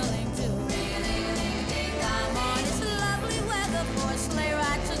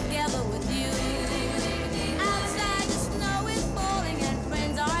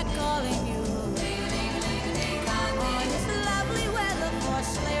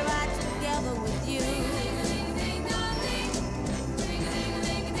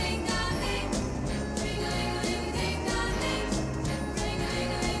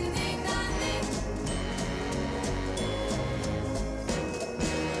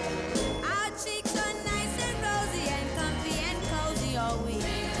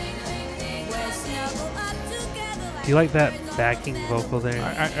 Do you like that backing vocal there?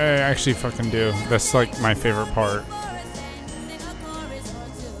 I actually fucking do. That's like my favorite part.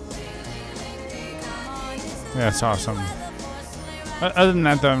 Yeah, it's awesome. Other than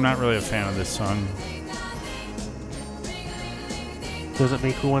that, though, I'm not really a fan of this song. Does it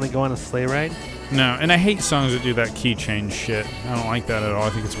make you want to go on a sleigh ride? No, and I hate songs that do that key change shit. I don't like that at all. I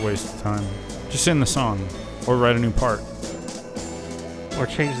think it's a waste of time. Just sing the song, or write a new part. Or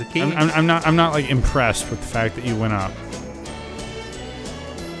change the key? I'm not like impressed with the fact that you went up.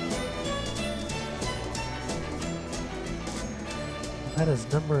 That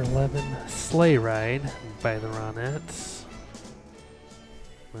is number 11, Sleigh Ride by the Ronettes.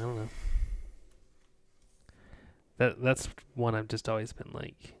 I don't know. That's one I've just always been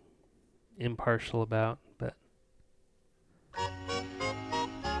like impartial about, but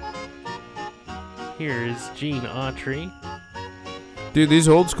here's Gene Autry. Dude, these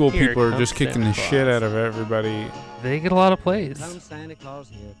old school Here people are comes just kicking Santa the shit Claus. out of everybody. They get a lot of plays. Come Santa Claus,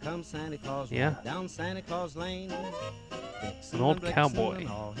 here comes Santa Claus, Yeah. right down Santa Claus Lane. An old cowboy. And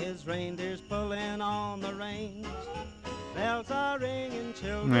all his reindeers pulling on the reins. Bells are ringing,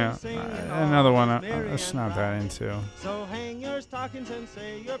 children Yeah, singing, another all one is I'm merry just and not that bright. into. So hang your stockings and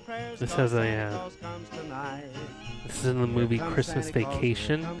say your prayers. This 'cause has a, Santa Claus comes tonight. This is in the movie Here comes Christmas Santa Claus,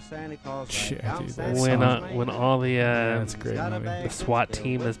 Vacation. here comes Santa Claus, right Shit, down dude, that Santa When Claus when Lane. all the Yeah, that's a great Got a movie. bag the SWAT filled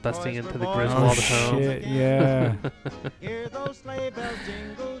team with is busting toys into for the boys Griswold Oh and home. shit, yeah. Hear those sleigh bells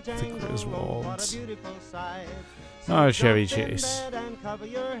jingle, jangle, oh, what a Griswolds. beautiful sight. Oh, So Chevy jump in Chase. bed and cover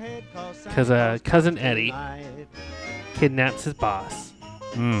your head, 'cause Santa 'Cause, Claus Cousin comes Eddie tonight. Kidnaps his boss,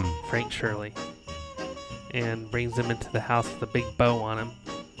 Mm. Frank Shirley, and brings him into the house with a big bow on him.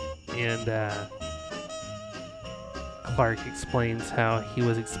 And Clark explains how he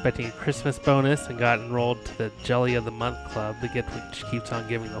was expecting a Christmas bonus and got enrolled to the Jelly of the Month Club, the gift which keeps on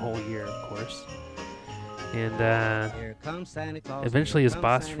giving the whole year, of course. And Here comes Santa Claus, eventually here his comes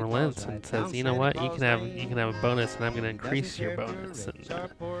boss Santa relents Claus, and right says, down "You know Santa what? Claus You Lane. can have a bonus, and I'm going to increase Doesn't your care for bonus." rich And or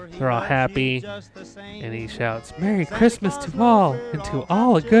poor, he they're all loves you happy, just the same. and he shouts, "Merry Santa Christmas Claus to knows all, we're and to all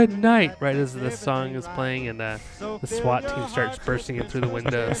all a got good you night!" right. Right as this Everything song is right. playing, and So the fill SWAT your team starts hearts bursting in with through the cheer,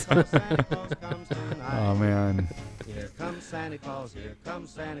 windows. 'cause Santa Claus comes tonight. Oh man, Here comes Santa Claus, here comes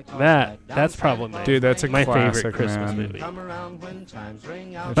Santa Claus, That- right down that's Santa probably Claus dude, that's a Lane. My favorite classic, Christmas man. movie. Come around when chimes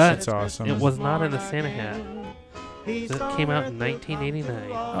ring out. But shit's awesome. it was not in the Santa hat. He's It came out in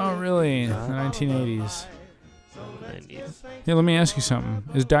 1989. Oh really? The 1980s. 90s. Hey, let me ask you something.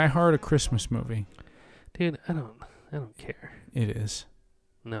 Is Die Hard a Christmas movie? Dude, I don't care. It is.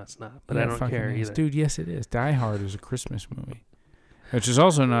 No, it's not. But Yeah, I it don't fucking care is. either. Dude, yes it is. Die Hard is a Christmas movie. Which is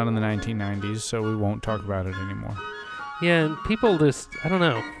also not in the 1990s, so we won't talk about it anymore. Yeah, and people just, I don't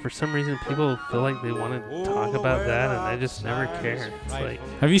know, for some reason people feel like they want to talk about that, and I just never care. It's like,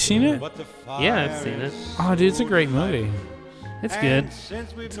 Have you seen it? yeah, I've seen it. Oh, dude, it's a great movie. It's good. It's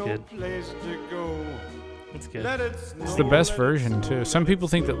good. good. It's good. It's the best version, too. Some people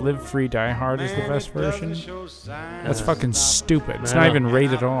think that Live Free Die Hard is the best version. That's fucking stupid. It's No. not even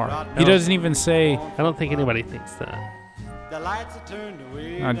rated R. He doesn't even say I don't think anybody thinks that. The lights are turned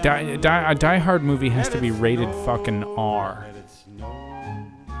away. a Die Hard movie has to be rated fucking R. Let it snow.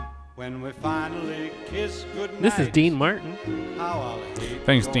 When we finally kiss goodnight. This is Dean Martin. How I'll hate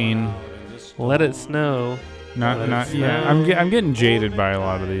Thanks, to go Dean. out in the snow. Let It Snow. Yeah. I'm getting jaded by a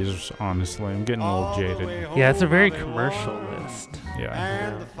lot of these. Honestly, I'm getting a little jaded. Yeah, it's a very commercial list. Yeah.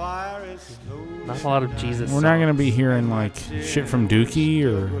 And the fire is slow. Not a lot of Jesus We're not gonna songs. be hearing like shit from Dookie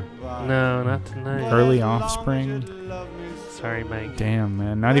or No, not tonight. Early Offspring. Sorry, Mike. Damn,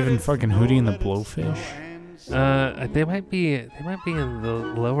 man. Not even fucking Hootie and the Blowfish. They might be in the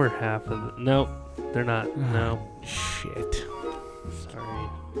lower half of the. Nope, they're not. No, Shit. sorry.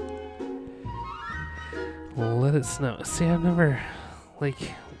 Let It Snow. See, I've never,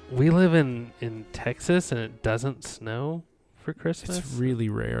 we live in Texas and it doesn't snow for Christmas. It's really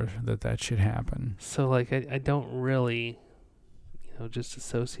rare that should happen. So I don't really, just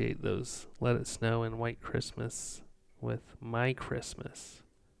associate those Let It Snow and White Christmas with my Christmas.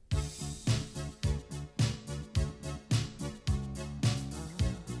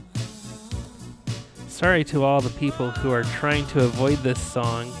 Sorry to all the people who are trying to avoid this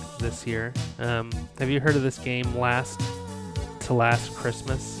song this year. Have you heard of this game, Last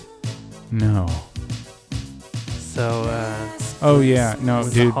Christmas? No. So, Oh yeah, no, when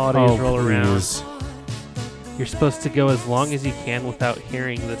the dude. holidays Oh, roll around, please. you're supposed to go as long as you can without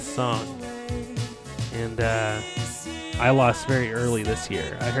hearing this song. And I lost very early this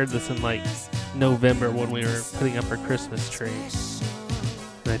year. I heard this in November when we were putting up our Christmas tree.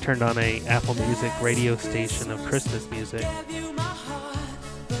 And I turned on a Apple Music radio station of Christmas music.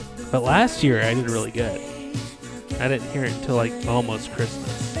 But last year I did really good. I didn't hear it until like almost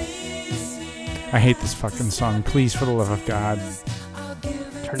Christmas. I hate this fucking song. Please, for the love of God.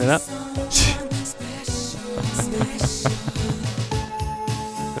 Turn it up.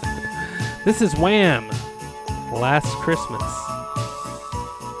 This is Wham! Last Christmas.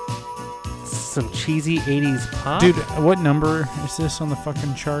 Some cheesy 80s pop. Dude, what number is this on the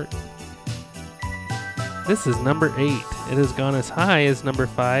fucking chart? This is number 8. It has gone as high as number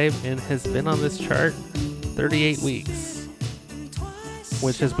 5 and has been on this chart 38 weeks.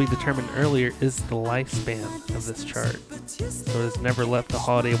 Which, as we determined earlier, is the lifespan of this chart. So it has never left the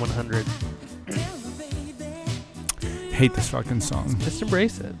Holiday 100. Hate this fucking song. Just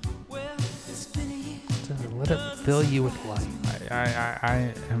embrace it. Let it fill you with life.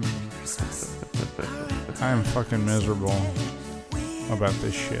 I am fucking miserable about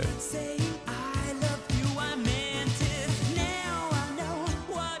this shit.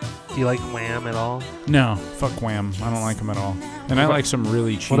 Do you like Wham at all? No, fuck Wham. I don't like them at all. And I like some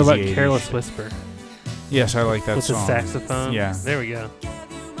really cheesy. What about 80s Careless shit. Whisper? Yes, I like that With song. the saxophone? Yeah. There we go.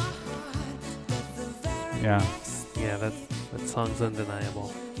 Yeah. Yeah, that song's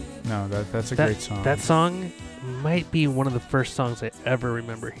undeniable. No, that's a great song. That song might be one of the first songs I ever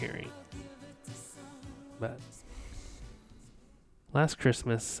remember hearing. But Last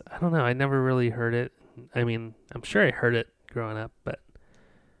Christmas, I don't know. I never really heard it. I mean, I'm sure I heard it growing up, but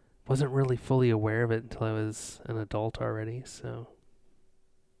wasn't really fully aware of it until I was an adult already, so.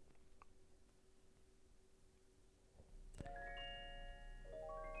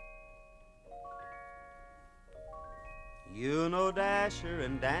 You know Dasher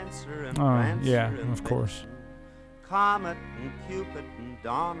and Dancer and Oh, Prancer yeah, and of course. Vixen, Comet and Cupid and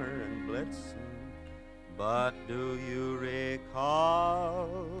Donner and Blitzen. But do you recall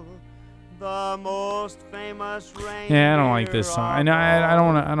the most famous reindeer? Yeah, I don't like this song. I know. I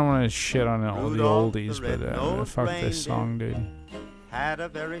don't want to. I don't want to to shit on all the Rudolph the oldies, but red-nosed fuck this song, dude. Had a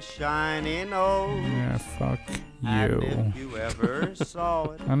very shiny nose. Yeah, fuck And you. if you ever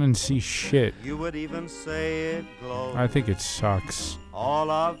saw it, I didn't see shit. you would even say it glowed. I think it sucks.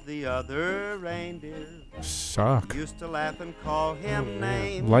 All of the other reindeer Suck. used to laugh and call him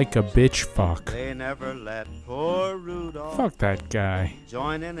names. Like a bitch fuck. They never let poor Rudolph Fuck that guy.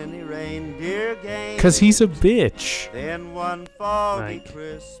 join in any reindeer game. 'Cause he's a bitch. Then one foggy Mike,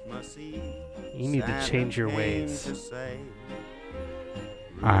 Christmas Eve, you need to Santa change your came ways. to say,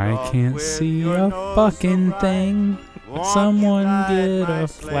 I "Rudolph, can't with see your a nose fucking so bright, thing. won't Someone you guide get my a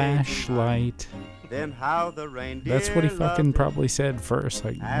sleigh flashlight. tonight?" Then how the reindeer That's what he fucking loved it probably said first.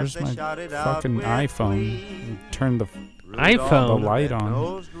 Like, as where's they my shouted out fucking with iPhone? glee. And turn the iPhone? the light on.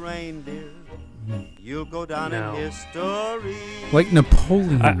 Red-nosed reindeer, you'll go down No. in history. Like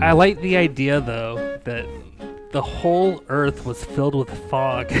Napoleon. I like the idea, though, that the whole Earth was filled with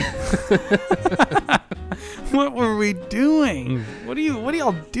fog. What were we doing? What are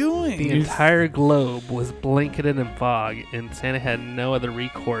y'all doing? The entire globe was blanketed in fog, and Santa had no other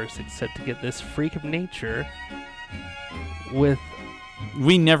recourse except to get this freak of nature with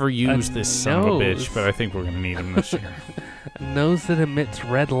We never used this son of a nose. bitch, but I think we're gonna need him this year. a nose that emits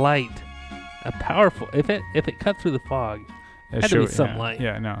red light. A powerful. If it cut through the fog, Yeah, Had to be sure, some yeah. light.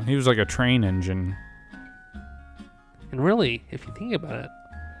 Yeah, no, he was like a train engine. and really, if you think about it,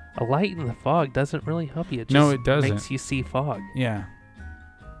 a light in the fog doesn't really help you. It just No, it doesn't. makes you see fog. Yeah.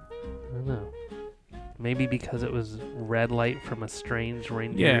 I don't know. Maybe because it was red light from a strange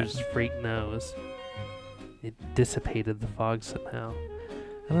reindeer's freak nose, it dissipated the fog somehow.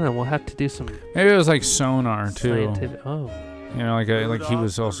 I don't know. We'll have to do some Maybe it was like sonar too. scientific. Oh, You know, like he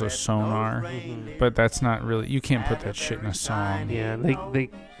was also sonar, mhm. but that's not really. You can't put that shit in a song. yeah.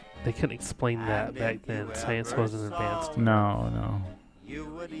 They couldn't explain that back then. Science wasn't advanced. No. You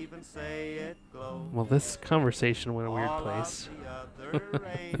would even say it glowed. Well, this conversation went a weird place.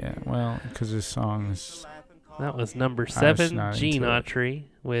 Yeah, well, because his song is. That was number was 7, not Gene into it. Autry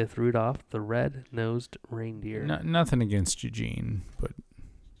with Rudolph the Red-Nosed Reindeer. Nothing against Eugene, but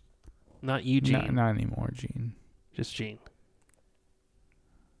Not Eugene, not anymore, Gene. just Gene.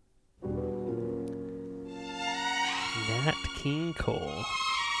 Nat King Cole,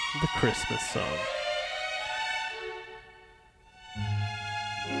 the Christmas song.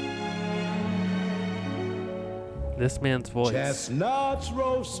 This man's voice. Chestnuts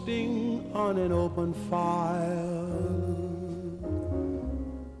roasting on an open fire.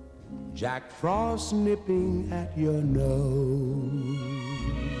 Jack Frost nipping at your nose.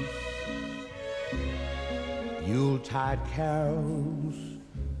 Yuletide carols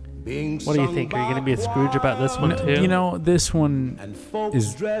being What do you think? Are you going to be a Scrooge about this one too? You know, this one and folks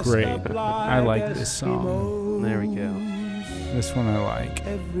is dressed great. up I like like this song. There we go. This one I like.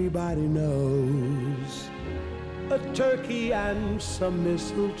 Everybody knows a turkey and some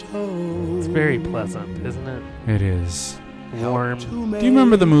mistletoe. It's very pleasant, isn't it? It is. Warm. Do you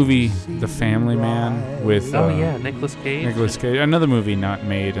remember the movie The Family Man with Oh yeah, Nicolas Cage. Nicolas Cage? Another movie not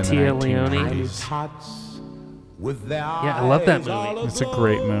made in Tia the Leone. 1990s. Yeah, I love that movie. It's a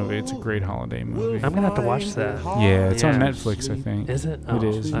great movie. It's a great holiday movie. I'm gonna have to watch that. Yeah, it's on Yeah. Netflix, I think. Is it? It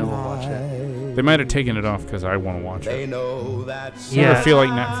is. I will watch it. They might have taken it off because I want to watch They it. know that's You ever Yeah. feel like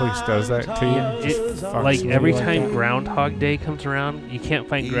Netflix does that to you? Yeah, Just fucks like with every you like time that? Groundhog Day comes around, you can't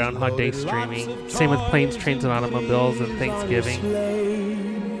find Groundhog Day streaming. Same with Planes, Trains, and Automobiles and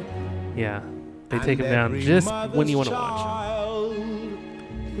Thanksgiving. Yeah, they take them down just when you want to watch them.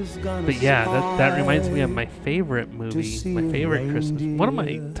 But yeah, that reminds me of my favorite movie, my favorite Christmas, one of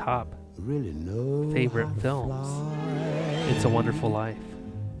my top favorite films. It's a Wonderful Life.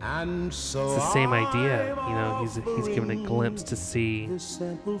 It's the same idea, you know. He's given a glimpse to see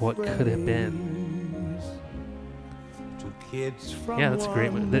what could have been. Yeah, that's a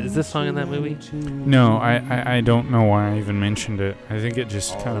great movie. Is this song in that movie? No, I don't know why I even mentioned it. I think it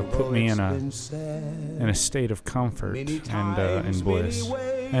just kind of put me in a state of comfort and bliss.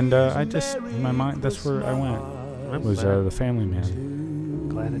 And I just, in my mind, that's where I went. I'm Was glad. The Family Man.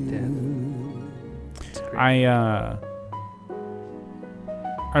 Glad it did. It's great.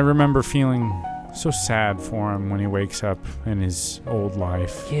 I remember feeling so sad for him when he wakes up in his old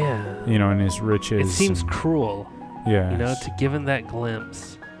life. Yeah. You know, in his riches. It seems cruel, yes. you know, to give him that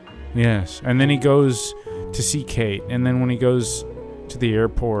glimpse. Yes. And then he goes to see Kate. And then when he goes to the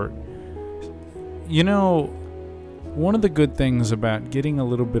airport, you know, one of the good things about getting a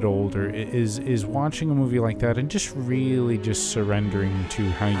little bit older is watching a movie like that and just really just surrendering to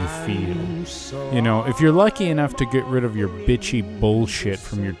how you feel. You know, if you're lucky enough to get rid of your bitchy bullshit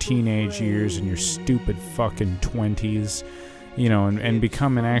from your teenage years and your stupid fucking 20s, you know, and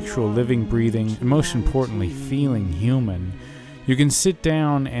become an actual living, breathing, and most importantly, feeling human, you can sit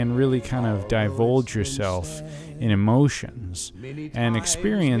down and really kind of divulge yourself in emotions and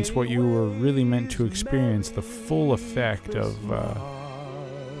experience what you were really meant to experience, the full effect of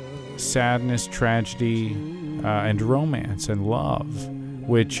sadness, tragedy, and romance and love,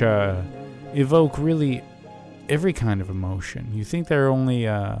 which evoke really every kind of emotion. You think they're only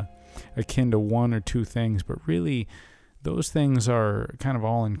akin to one or two things, but really those things are kind of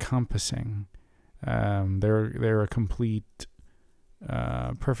all-encompassing. They're a complete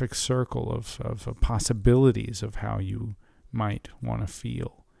perfect circle of possibilities of how you might want to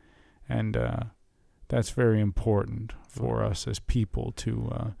feel, and that's very important for us as people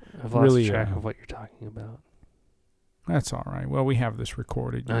to I've lost really track of what you're talking about. That's all right. Well, we have this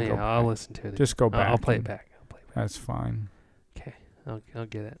recorded. Oh You go yeah, I'll back. listen to it. Just go back. I'll play it and- back. That's fine. Okay, I'll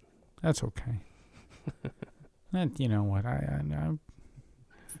get it. That's okay. And you know what? I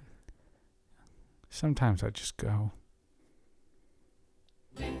sometimes I just go.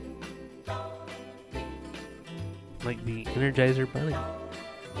 Like the Energizer Bunny.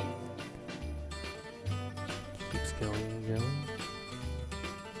 Keeps going and going.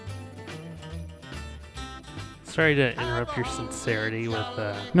 Sorry to interrupt your sincerity with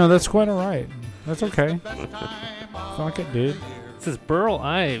No, that's quite all right. That's okay. Fuck it, dude. this is Burl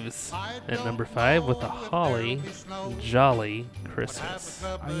Ives at number 5 with a holly jolly Christmas.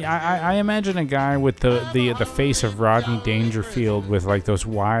 I imagine a guy with the face of Rodney Dangerfield with like those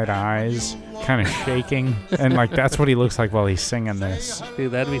wide eyes, kind of shaking, and like that's what he looks like while he's singing this.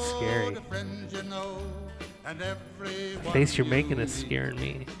 Dude, that'd be scary. The face you're making is scaring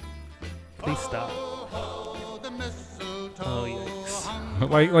me. Please stop. Oh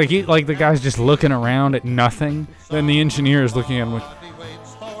yikes. Like the guy's just looking around at nothing. Then the engineer is looking at him like,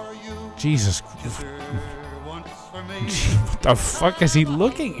 Jesus, what the fuck is he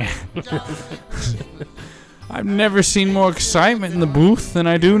looking at? I've never seen more excitement in the booth than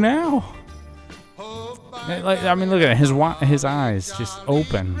I do now. Like, I mean, look at it. His eyes just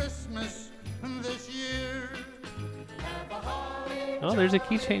open. Oh, there's a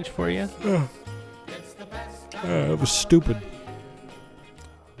key change for you. It was stupid.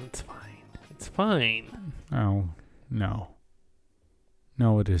 It's fine. It's fine. Oh, no.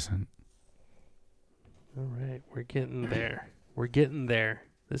 No, it isn't. All right, we're getting there. We're getting there.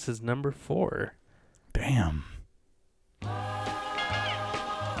 This is number 4. Damn.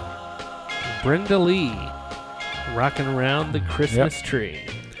 Brenda Lee, rocking around the Christmas tree.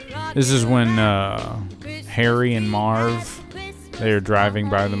 This is when Harry and Marv, they are driving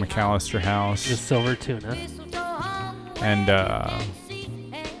by the McAllister house. The silver tuna. And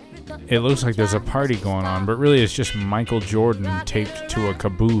it looks like there's a party going on, but really it's just Michael Jordan taped to a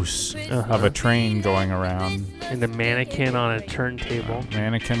caboose of a train going around. And a mannequin on a turntable.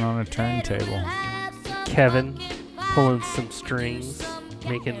 Mannequin on a turntable. Kevin pulling some strings,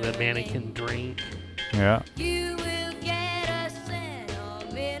 making the mannequin drink. Yeah. You will get a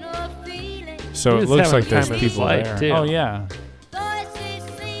sentimental feeling. So He it was looks having like a there's time of his people life, there. too. Oh yeah.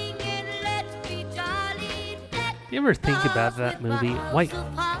 Voices singing, let's be jolly. You ever think about that movie?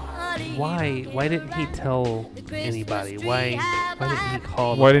 Why didn't he tell anybody? Why didn't he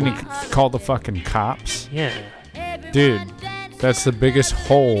call? Why the didn't he police? call the fucking cops? Yeah. Dude, that's the biggest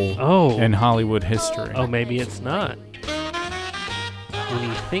hole Oh. in Hollywood history. Oh, maybe it's not. When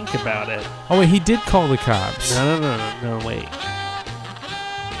you think about it. Oh wait, he did call the cops. No, wait.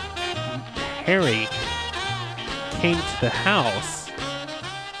 Harry came to the house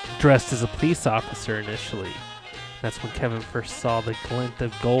dressed as a police officer initially. That's when Kevin first saw the glint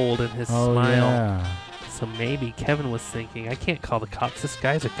of gold in his Oh smile. yeah. So maybe Kevin was thinking, I can't call the cops. This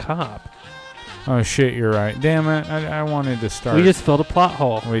guy's a cop. Oh shit, you're right. Damn it, I wanted to start. We just filled a plot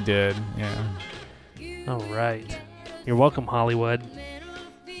hole. We did, yeah. All right. You're welcome, Hollywood.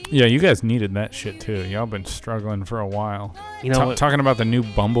 Yeah, you guys needed that shit too. Y'all been struggling for a while. You know what? Talking about the new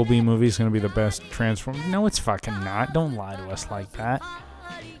Bumblebee movie is going to be the best Transformers. No, it's fucking not. Don't lie to us like that.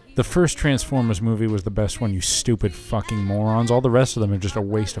 The first Transformers movie was the best one, you stupid fucking morons. All the rest of them are just a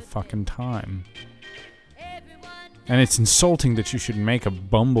waste of fucking time. And it's insulting that you should make a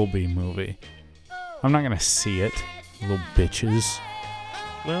Bumblebee movie. I'm not going to see it, little bitches.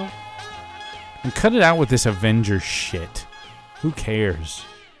 Well, And cut it out with this Avengers shit. Who cares?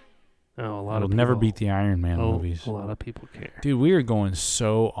 oh, a lot It'll of people. never beat the Iron Man movies. A lot of people care. Dude, we are going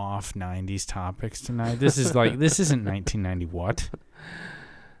so off 90s topics tonight. This is like, this isn't 1990 what?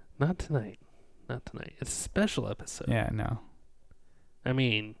 Not tonight. Not tonight. It's a special episode. Yeah, no. I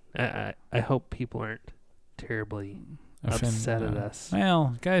mean, I hope people aren't terribly upset at us.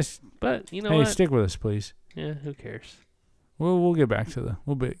 Well, guys, But you know hey, what? stick with us, please. Yeah, who cares? We'll get back to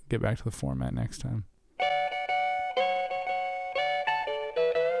get back to the format next time.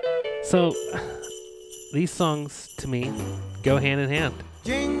 So, these songs to me go hand in hand.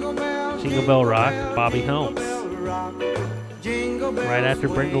 Jingle Bell Rock, Bobby Holmes. Right after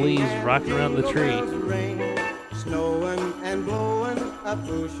Brenda Lee's Rockin' Around the Tree. Snowing and blowing up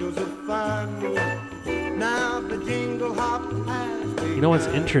bushels of fun. Now the jingle hop has You know what's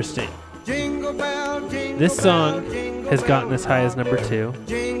interesting? Jingle bell, jingle This song bell, jingle has bell gotten as high as number 2.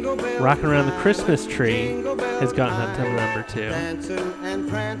 Jingle bell, Rockin' Around the Christmas Tree jingle bell has gotten up to number 2. dancing and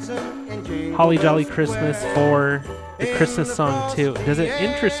prancing in Jingle Holly Jolly Bell Christmas Square. 4, the Christmas song 2. Does it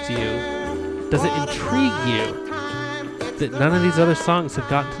interest you? Does it intrigue you that none of these other songs have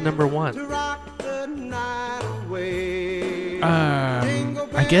gotten to number 1?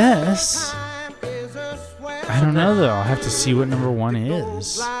 I guess. I don't know though. I'll have to see what number 1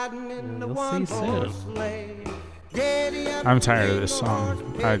 is. You'll see soon. I'm tired of this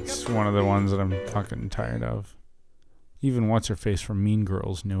song. It's one of the ones that I'm fucking tired of. Even What's Her Face from Mean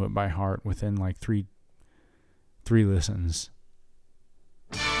Girls knew it by heart within like three listens.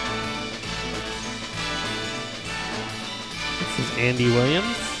 This is Andy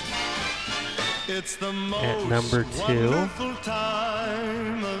Williams It's the at number 2.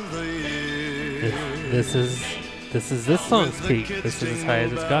 This is this song's peak. This is as high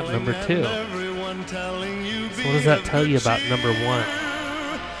as it's got, number 2. So what does that tell you about number 1?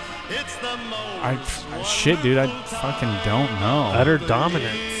 Shit, dude, I fucking don't know. Utter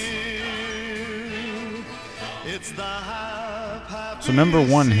dominance. So number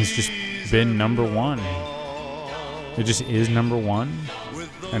 1 has just been number 1. It just is number 1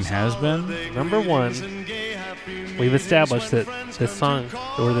 and has been. Number 1. We've established that this song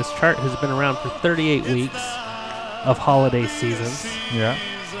or this chart has been around for 38 weeks of holiday seasons. Yeah.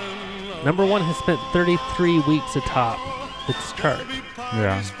 Number 1 has spent 33 weeks atop its chart.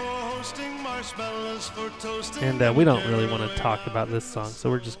 Yeah. And we don't really want to talk about this song, so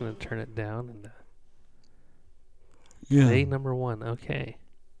we're just going to turn it down and play number 1. Okay.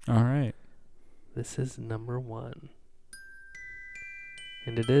 All right. This is number 1.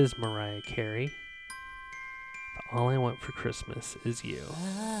 And it is Mariah Carey. All I Want for Christmas Is You.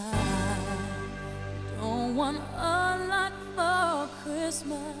 I don't want a lot for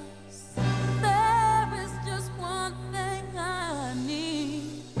Christmas. There is just one thing I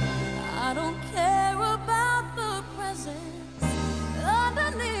need. I don't care about the presents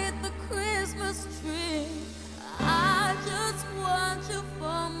underneath the Christmas tree. I just want you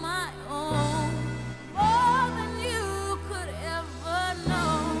for my own, more than you could ever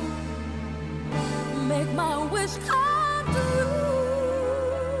know. Make my wish come true.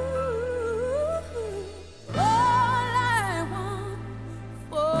 All I want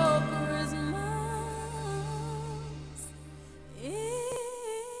for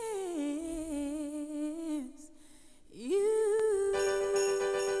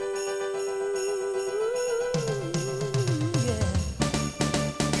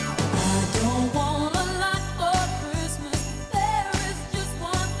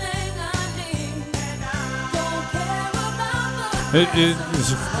It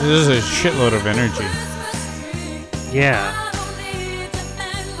is a shitload of energy. Yeah.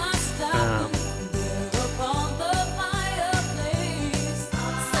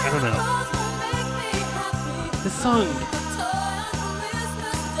 I don't know. This song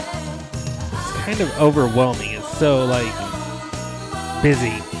is kind of overwhelming. It's so like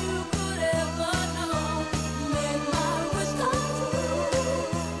busy.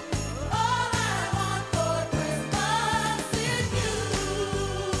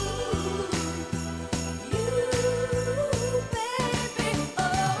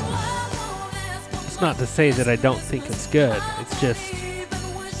 Not to say that I don't think it's good. It's just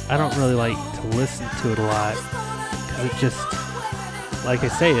I don't really like to listen to it a lot because it just, like I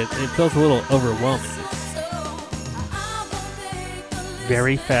say, it feels a little overwhelming. It's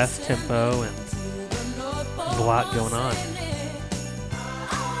very fast tempo and there's a lot going on.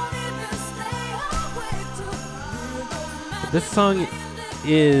 But this song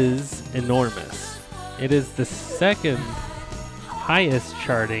is enormous. It is the second highest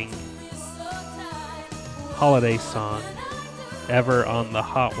charting holiday song ever on the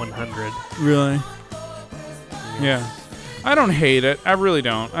Hot 100. Really? Yeah. I don't hate it. I really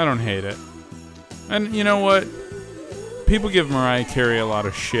don't. I don't hate it. And you know what? People give Mariah Carey a lot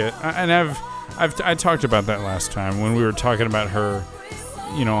of shit. I talked about that last time when we were talking about her,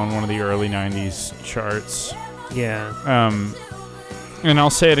 you know, on one of the early 90s charts. Yeah. And I'll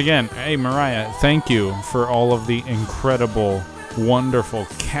say it again. Hey, Mariah, thank you for all of the incredible, wonderful,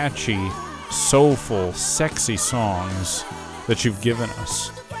 catchy, soulful, sexy songs that you've given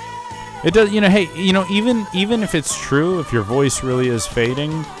us. It does, you know, hey, you know, even if it's true, if your voice really is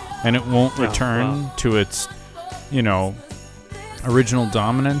fading and it won't return to its, you know, original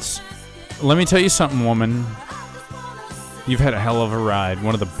dominance, let me tell you something, woman. You've had a hell of a ride,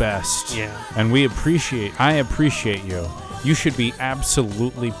 one of the best. Yeah. And I appreciate you. You should be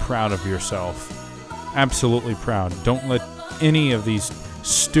absolutely proud of yourself. Absolutely proud. Don't let any of these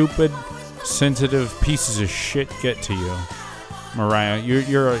stupid, sensitive pieces of shit get to you, Mariah.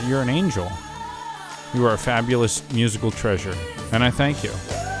 You're an angel. You are a fabulous musical treasure, and I thank you.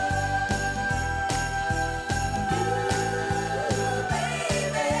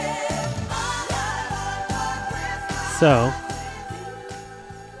 So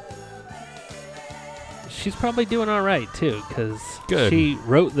she's probably doing all right too, because she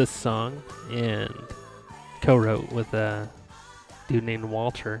wrote this song and co-wrote with a dude named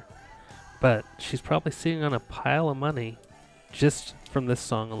Walter. But she's probably sitting on a pile of money just from this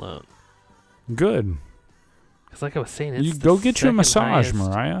song alone. Good. Because like I was saying, it's you go get you a massage,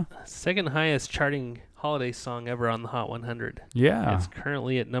 Mariah. Second highest charting holiday song ever on the Hot 100. Yeah. It's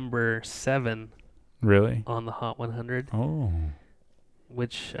currently at number 7. Really? On the Hot 100. Oh.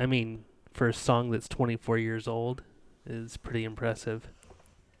 Which, I mean, for a song that's 24 years old, is pretty impressive.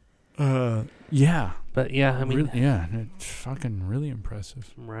 Yeah. But yeah, I mean, really, yeah, it's fucking really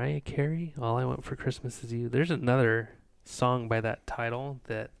impressive. Mariah Carey, All I Want for Christmas Is You. There's another song by that title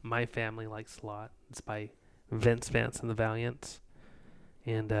that my family likes a lot. It's by Vince Vance and the Valiants.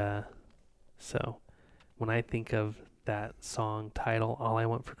 And so when I think of that song title, All I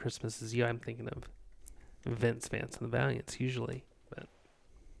Want for Christmas Is You, I'm thinking of Vince Vance and the Valiants usually. But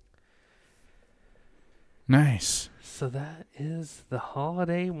nice. So that is the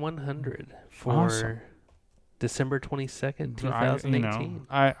Holiday 100 for awesome. December 22nd, 2018.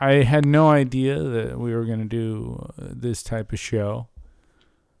 I had no idea that we were going to do this type of show.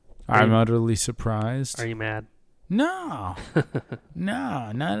 I'm utterly surprised. Are you mad? No.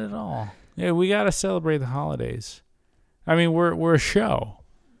 No, not at all. Yeah, we got to celebrate the holidays. I mean, we're a show.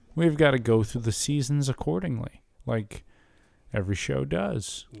 We've got to go through the seasons accordingly, like every show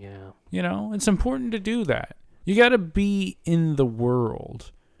does. Yeah. You know, it's important to do that. You got to be in the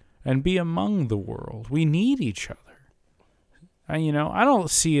world and be among the world. We need each other. You know, I don't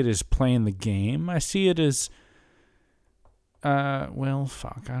see it as playing the game. I see it as, I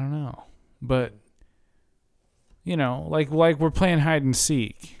don't know. But, you know, like we're playing hide and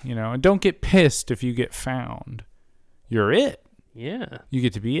seek, you know, and don't get pissed if you get found. You're it. Yeah. You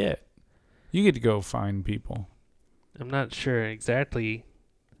get to be it. You get to go find people. I'm not sure exactly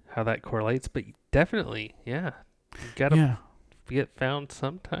how that correlates, but definitely, yeah. You gotta get found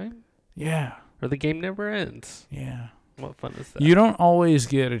sometime. Yeah. Or the game never ends. Yeah. What fun is that? You don't always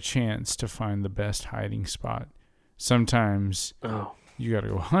get a chance to find the best hiding spot. Sometimes you gotta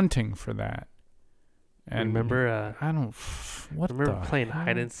go hunting for that. And remember, remember playing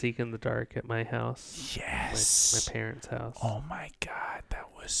hide and seek in the dark at my house? Yes. My parents' house. Oh my God, that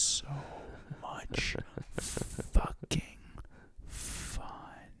was so much fucking fun.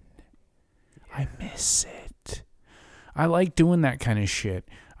 I miss it. I like doing that kind of shit.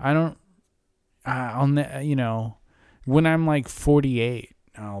 I don't. When I'm like 48,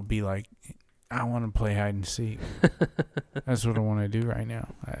 I'll be like, I want to play hide and seek. That's what I want to do right now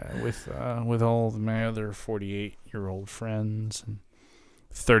with all of my other 48-year-old friends and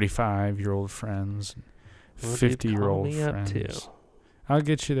 35-year-old friends and 50-year-old friends. Too? I'll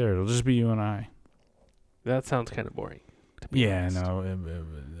get you there. It'll just be you and I. That sounds kind of boring. Yeah, no,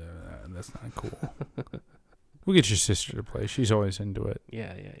 that's not cool. We'll get your sister to play. She's always into it.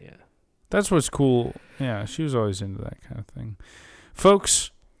 Yeah. That's what's cool. Yeah, she was always into that kind of thing.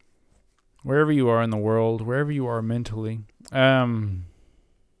 Folks, wherever you are in the world, wherever you are mentally, have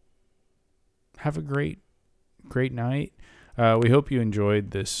a great night. We hope you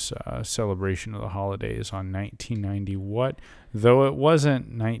enjoyed this celebration of the holidays on 1990 What, though it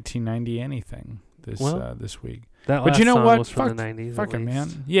wasn't 1990 anything this week. But you know what? Was from the 90s, fuck it,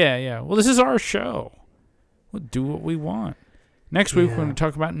 man. Yeah. Well, this is our show. We'll do what we want. Next week, we're going to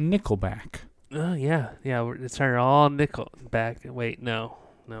talk about Nickelback. Oh, yeah. It's our all Nickelback. Wait, no,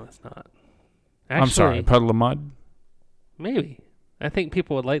 it's not. Actually, I'm sorry, Puddle of Mud? Maybe. I think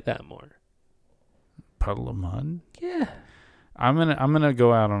people would like that more. Puddle of Mud? Yeah. I'm gonna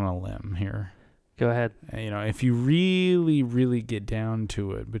go out on a limb here. Go ahead. If you really, really get down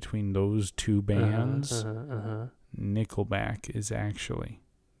to it between those two bands, Nickelback is actually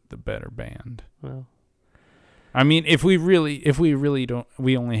the better band. Well, I mean, if we really don't,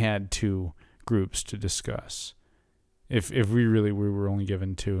 we only had two groups to discuss. If we were only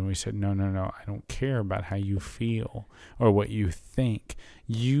given two, and we said no, I don't care about how you feel or what you think.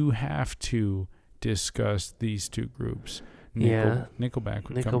 You have to discuss these two groups. Nickelback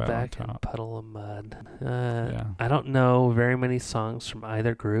would come out on top. And Puddle of Mud. I don't know very many songs from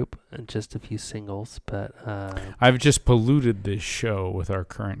either group, and just a few singles, but I've just polluted this show with our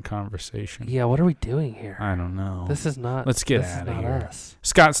current conversation. Yeah, what are we doing here? I don't know. This is not. Let's get out of here. Us.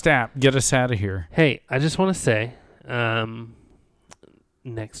 Scott Stapp, get us out of here. Hey, I just want to say,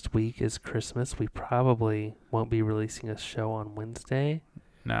 next week is Christmas. We probably won't be releasing a show on Wednesday.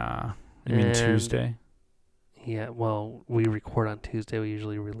 Nah, you mean Tuesday? Yeah, well, we record on Tuesday. We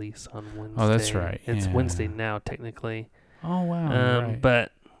usually release on Wednesday. Oh, that's right. It's Wednesday now, technically. Oh, wow. Right.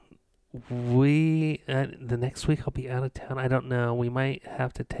 But the next week I'll be out of town. I don't know. We might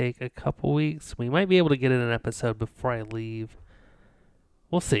have to take a couple weeks. We might be able to get in an episode before I leave.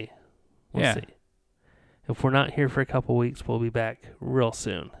 We'll see. We'll see. If we're not here for a couple weeks, we'll be back real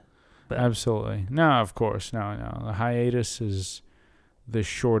soon. But absolutely. No, of course. No. The hiatus is the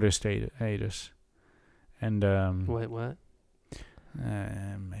shortest hiatus. And wait, what?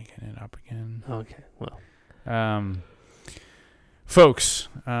 I'm making it up again. Okay, well, folks,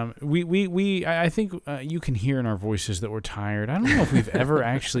 I think you can hear in our voices that we're tired. I don't know if we've ever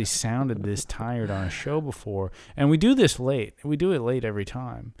actually sounded this tired on a show before, and we do this late. We do it late every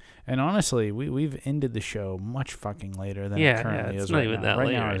time. And honestly, we've ended the show much fucking later than it currently is. It's not even that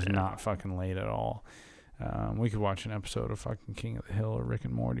late. Right now is not fucking late at all. We could watch an episode of fucking King of the Hill or Rick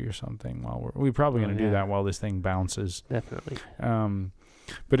and Morty or something while we're probably going to do that while this thing bounces. Definitely.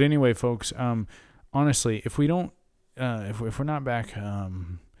 But anyway, folks, honestly, if we don't, if we're not back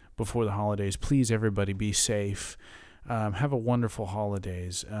before the holidays, please everybody be safe. Have a wonderful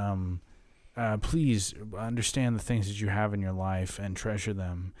holidays. Please understand the things that you have in your life and treasure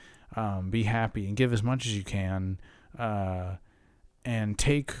them. Be happy and give as much as you can. And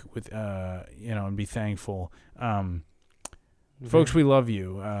take with and be thankful. Folks, we love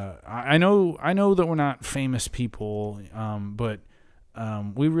you. I know that we're not famous people, but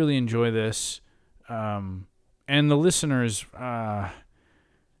we really enjoy this. And the listeners, I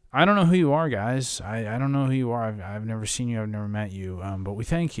don't know who you are, guys. I don't know who you are. I've never seen you. I've never met you. But we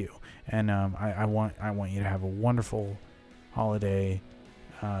thank you, and I want you to have a wonderful holiday.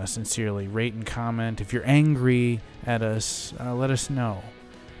 Sincerely, rate and comment. If you're angry at us, let us know.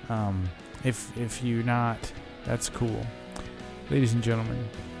 If you're not, that's cool. Ladies and gentlemen,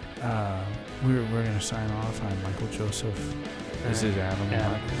 we're going to sign off. I'm Michael Joseph. This is Adam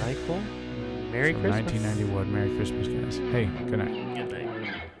Michael. Merry Christmas. 1991. Merry Christmas, guys. Hey, good night. Good night.